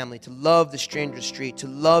our family, to love the stranger street, to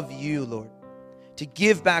love you, Lord, to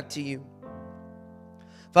give back to you.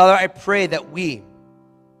 Father, I pray that we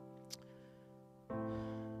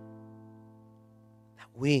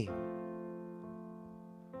would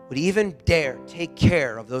even dare take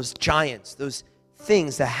care of those giants, those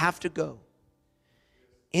things that have to go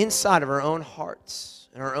inside of our own hearts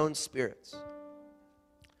and our own spirits.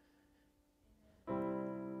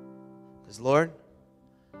 Because, Lord,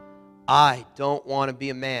 I don't want to be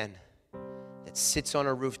a man that sits on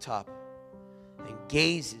a rooftop and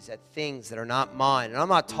gazes at things that are not mine. And I'm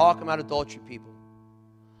not talking about adultery, people.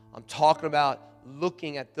 I'm talking about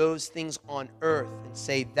looking at those things on earth and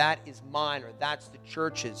say, that is mine, or that's the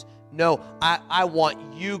church's. No, I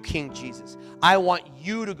want you, King Jesus. I want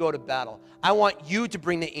you to go to battle. I want you to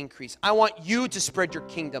bring the increase. I want you to spread your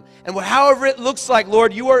kingdom. And however it looks like,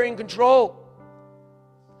 Lord, you are in control.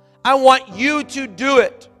 I want you to do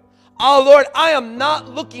it. Oh, Lord, I am not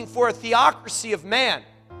looking for a theocracy of man.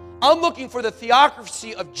 I'm looking for the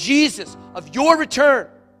theocracy of Jesus, of your return.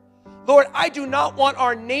 Lord, I do not want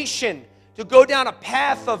our nation to go down a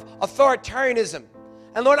path of authoritarianism.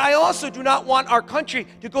 And Lord, I also do not want our country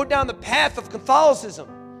to go down the path of Catholicism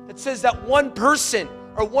that says that one person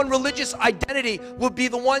or one religious identity will be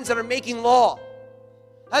the ones that are making law.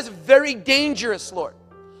 That's very dangerous, Lord.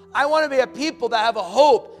 I want to be a people that have a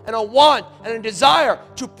hope and a want and a desire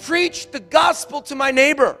to preach the gospel to my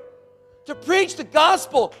neighbor, to preach the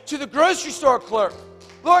gospel to the grocery store clerk.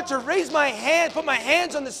 Lord, to raise my hand, put my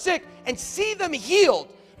hands on the sick and see them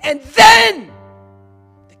healed. And then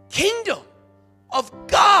the kingdom of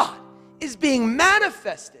God is being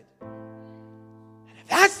manifested. And if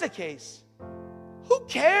that's the case, who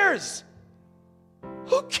cares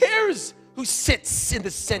Who cares who sits in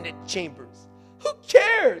the Senate chambers? Who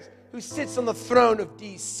cares who sits on the throne of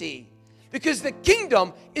D.C.? Because the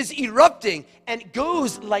kingdom is erupting and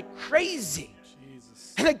goes like crazy.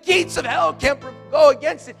 Jesus. And the gates of hell can't go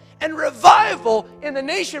against it. And revival in the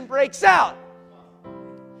nation breaks out.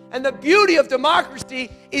 And the beauty of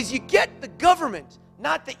democracy is you get the government,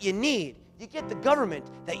 not that you need. You get the government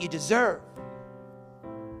that you deserve.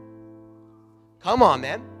 Come on,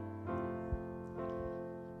 man.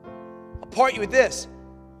 I'll part you with this.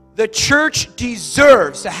 The church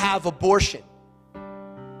deserves to have abortion.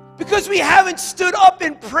 Because we haven't stood up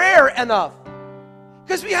in prayer enough.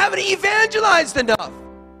 Because we haven't evangelized enough.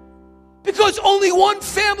 Because only one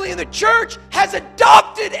family in the church has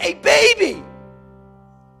adopted a baby.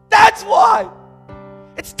 That's why.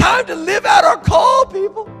 It's time to live out our call,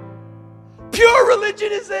 people. Pure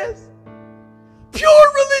religion is this.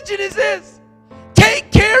 Pure religion is this.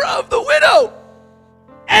 Take care of the widow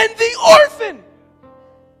and the orphan.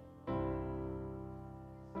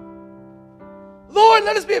 Lord,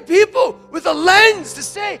 let us be a people with a lens to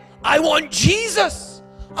say, I want Jesus.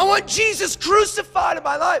 I want Jesus crucified in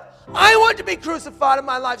my life. I want to be crucified in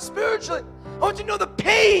my life spiritually. I want to know the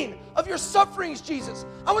pain of your sufferings, Jesus.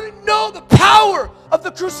 I want to know the power of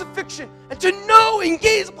the crucifixion and to know and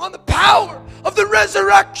gaze upon the power of the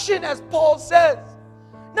resurrection, as Paul says.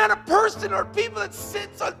 Not a person or people that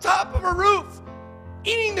sits on top of a roof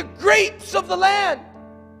eating the grapes of the land.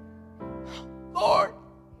 Lord,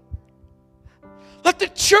 let the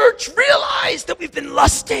church realize that we've been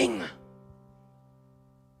lusting.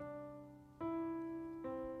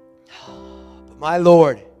 But my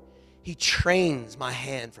Lord, He trains my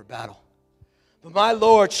hand for battle. But my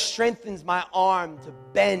Lord strengthens my arm to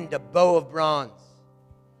bend a bow of bronze.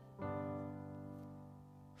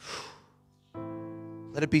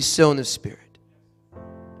 Let it be so in the Spirit.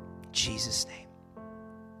 In Jesus' name.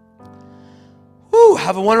 Woo,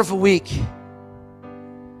 have a wonderful week.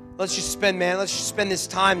 Let's just spend this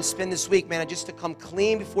time, spend this week, man, just to come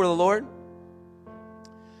clean before the Lord.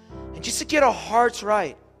 And just to get our hearts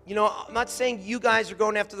right. You know, I'm not saying you guys are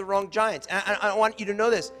going after the wrong giants. I want you to know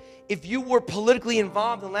this. If you were politically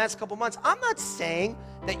involved in the last couple months, I'm not saying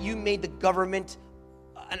that you made the government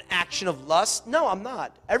an action of lust. No, I'm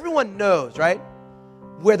not. Everyone knows, right,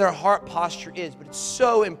 where their heart posture is. But it's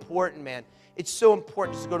so important, man. It's so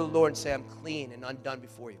important just to go to the Lord and say, I'm clean and undone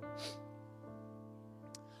before you.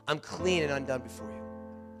 I'm clean and undone before you.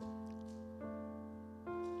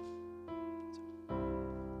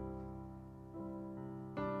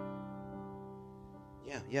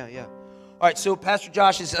 Yeah. All right, so Pastor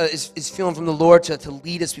Josh is feeling from the Lord to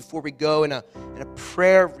lead us before we go in a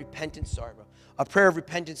prayer of repentance. Sorry, bro. A prayer of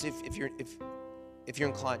repentance if you're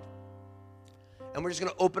inclined. And we're just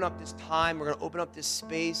going to open up this time. We're going to open up this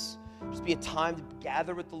space. Just be a time to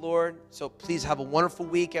gather with the Lord. So please have a wonderful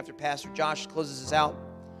week after Pastor Josh closes us out.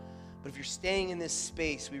 But if you're staying in this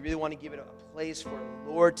space, we really want to give it a place for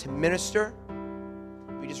the Lord to minister.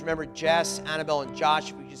 We just remember Jess, Annabelle, and Josh.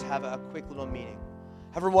 If we just have a quick little meeting.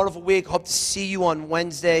 Have a wonderful week. Hope to see you on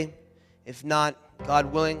Wednesday. If not,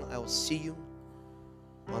 God willing, I will see you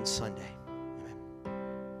on Sunday. Amen.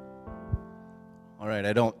 All right,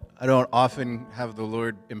 I don't often have the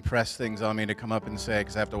Lord impress things on me to come up and say,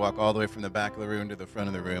 because I have to walk all the way from the back of the room to the front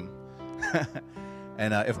of the room.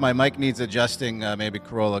 And if my mic needs adjusting, maybe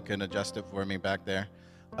Corolla can adjust it for me back there.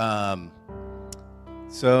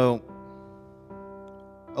 So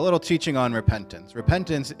a little teaching on repentance.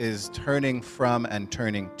 Repentance is turning from and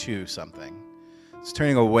turning to something. It's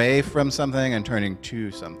turning away from something and turning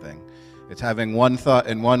to something. It's having one thought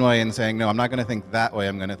in one way and saying, no, I'm not going to think that way.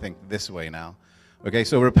 I'm going to think this way now. Okay,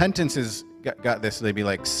 so repentance has got this maybe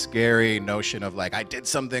like scary notion of like, I did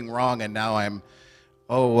something wrong and now I'm,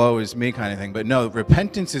 oh, woe is me kind of thing. But no,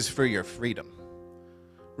 repentance is for your freedom.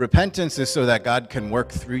 Repentance is so that God can work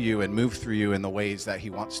through you and move through you in the ways that He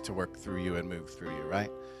wants to work through you and move through you, right?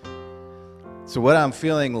 So what I'm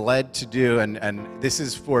feeling led to do, and this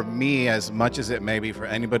is for me as much as it may be for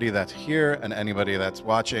anybody that's here and anybody that's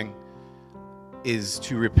watching, is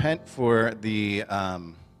to repent for the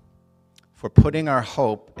for putting our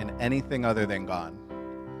hope in anything other than God,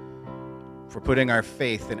 for putting our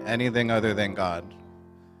faith in anything other than God.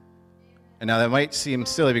 And now that might seem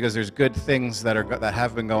silly because there's good things that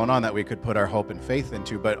have been going on that we could put our hope and faith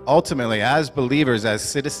into, but ultimately, as believers, as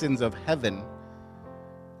citizens of heaven,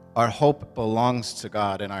 our hope belongs to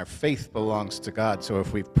God and our faith belongs to God. So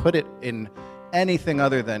if we've put it in anything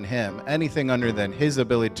other than Him, anything other than His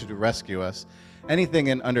ability to rescue us,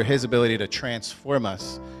 anything under His ability to transform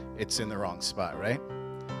us, it's in the wrong spot, right?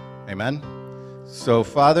 Amen? So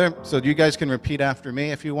Father, so you guys can repeat after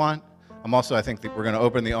me if you want. I think that we're going to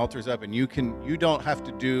open the altars up, and you don't have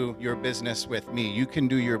to do your business with me. You can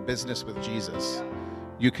do your business with Jesus.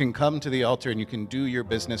 You can come to the altar and you can do your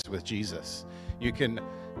business with Jesus. You can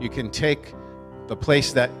take the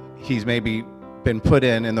place that he's maybe been put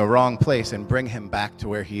in the wrong place and bring him back to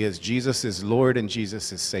where he is. Jesus is Lord and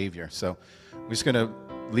Jesus is Savior. So I'm just going to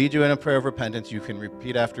lead you in a prayer of repentance. You can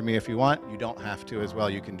repeat after me if you want. You don't have to as well.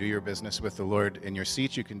 You can do your business with the Lord in your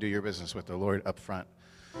seats. You can do your business with the Lord up front.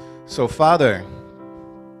 So, Father,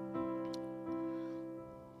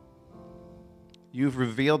 you've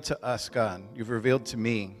revealed to us, God, you've revealed to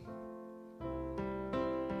me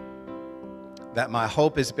that my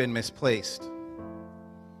hope has been misplaced,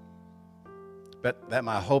 but that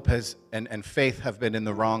my hope and faith have been in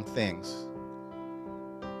the wrong things.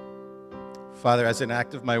 Father, as an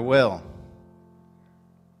act of my will,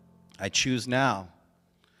 I choose now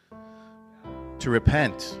to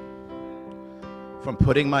repent from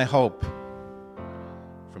putting my hope,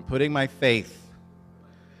 from putting my faith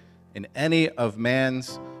in any of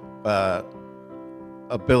man's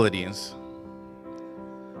abilities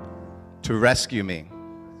to rescue me,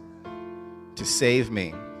 to save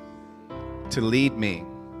me, to lead me.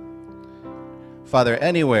 Father,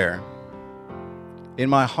 anywhere in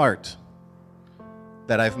my heart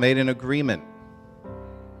that I've made an agreement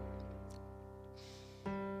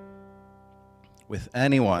with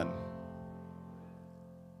anyone,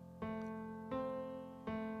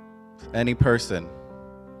 any person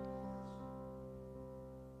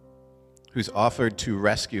who's offered to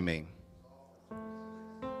rescue me,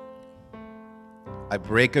 I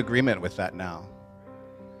break agreement with that now.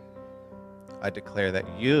 I declare that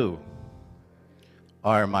you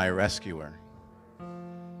are my rescuer.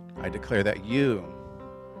 I declare that you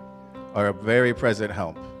are a very present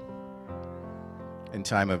help in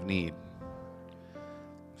time of need.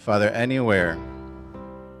 Father, anywhere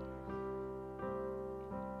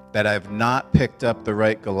that I've not picked up the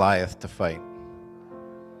right Goliath to fight,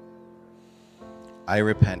 I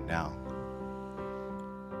repent now.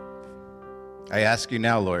 I ask you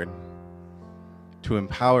now, Lord, to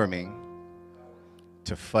empower me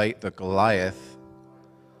to fight the Goliath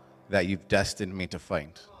that you've destined me to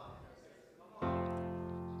fight.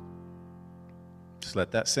 Just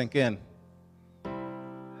let that sink in.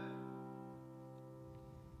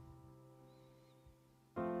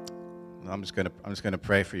 I'm just gonna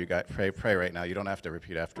pray for you guys. Pray right now. You don't have to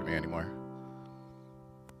repeat after me anymore.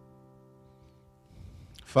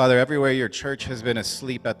 Father, everywhere your church has been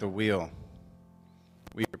asleep at the wheel,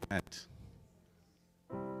 we repent.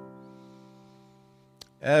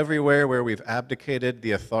 Everywhere where we've abdicated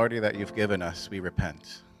the authority that you've given us, we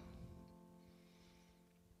repent.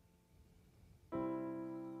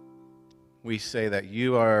 We say that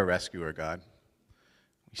you are our rescuer, God.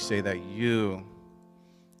 We say that you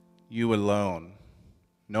alone,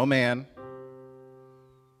 no man,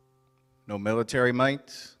 no military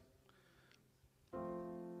might,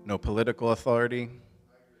 no political authority,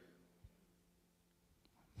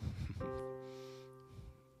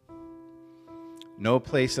 no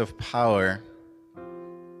place of power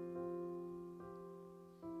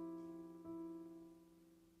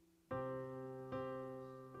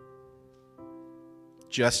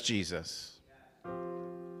just Jesus.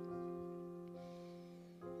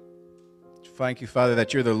 Thank you, Father,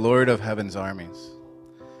 that you're the Lord of heaven's armies.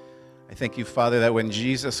 I thank you, Father, that when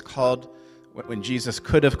Jesus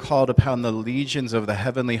could have called upon the legions of the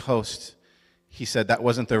heavenly host, he said that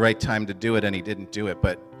wasn't the right time to do it, and he didn't do it.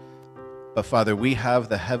 But Father, we have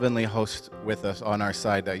the heavenly host with us on our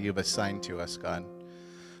side that you've assigned to us, God.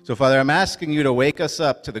 So, Father, I'm asking you to wake us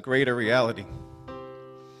up to the greater reality.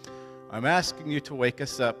 I'm asking you to wake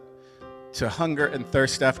us up to hunger and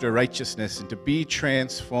thirst after righteousness and to be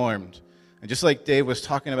transformed. And just like Dave was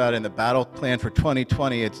talking about in the battle plan for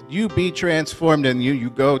 2020, it's you be transformed and you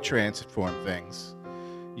go transform things.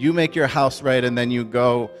 You make your house right and then you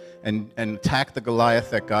go and attack the Goliath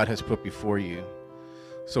that God has put before you.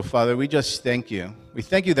 So, Father, we just thank you. We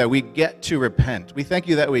thank you that we get to repent. We thank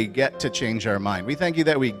you that we get to change our mind. We thank you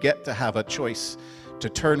that we get to have a choice to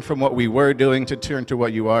turn from what we were doing to turn to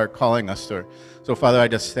what you are calling us to. So, Father, I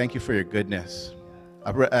just thank you for your goodness.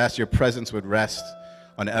 I ask your presence would rest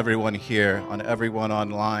on everyone here, on everyone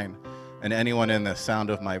online, and anyone in the sound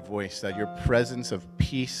of my voice, that your presence of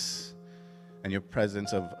peace and your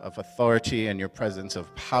presence of authority and your presence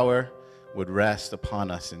of power would rest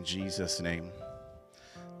upon us in Jesus' name.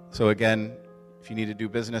 So again, if you need to do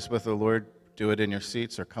business with the Lord, do it in your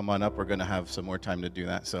seats or come on up. We're going to have some more time to do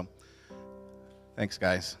that. So thanks,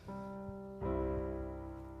 guys.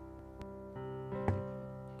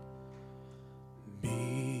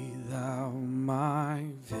 Be thou my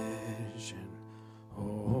vision.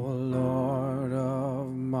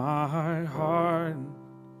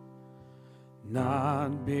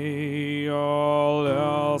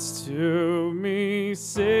 calls to me,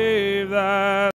 save that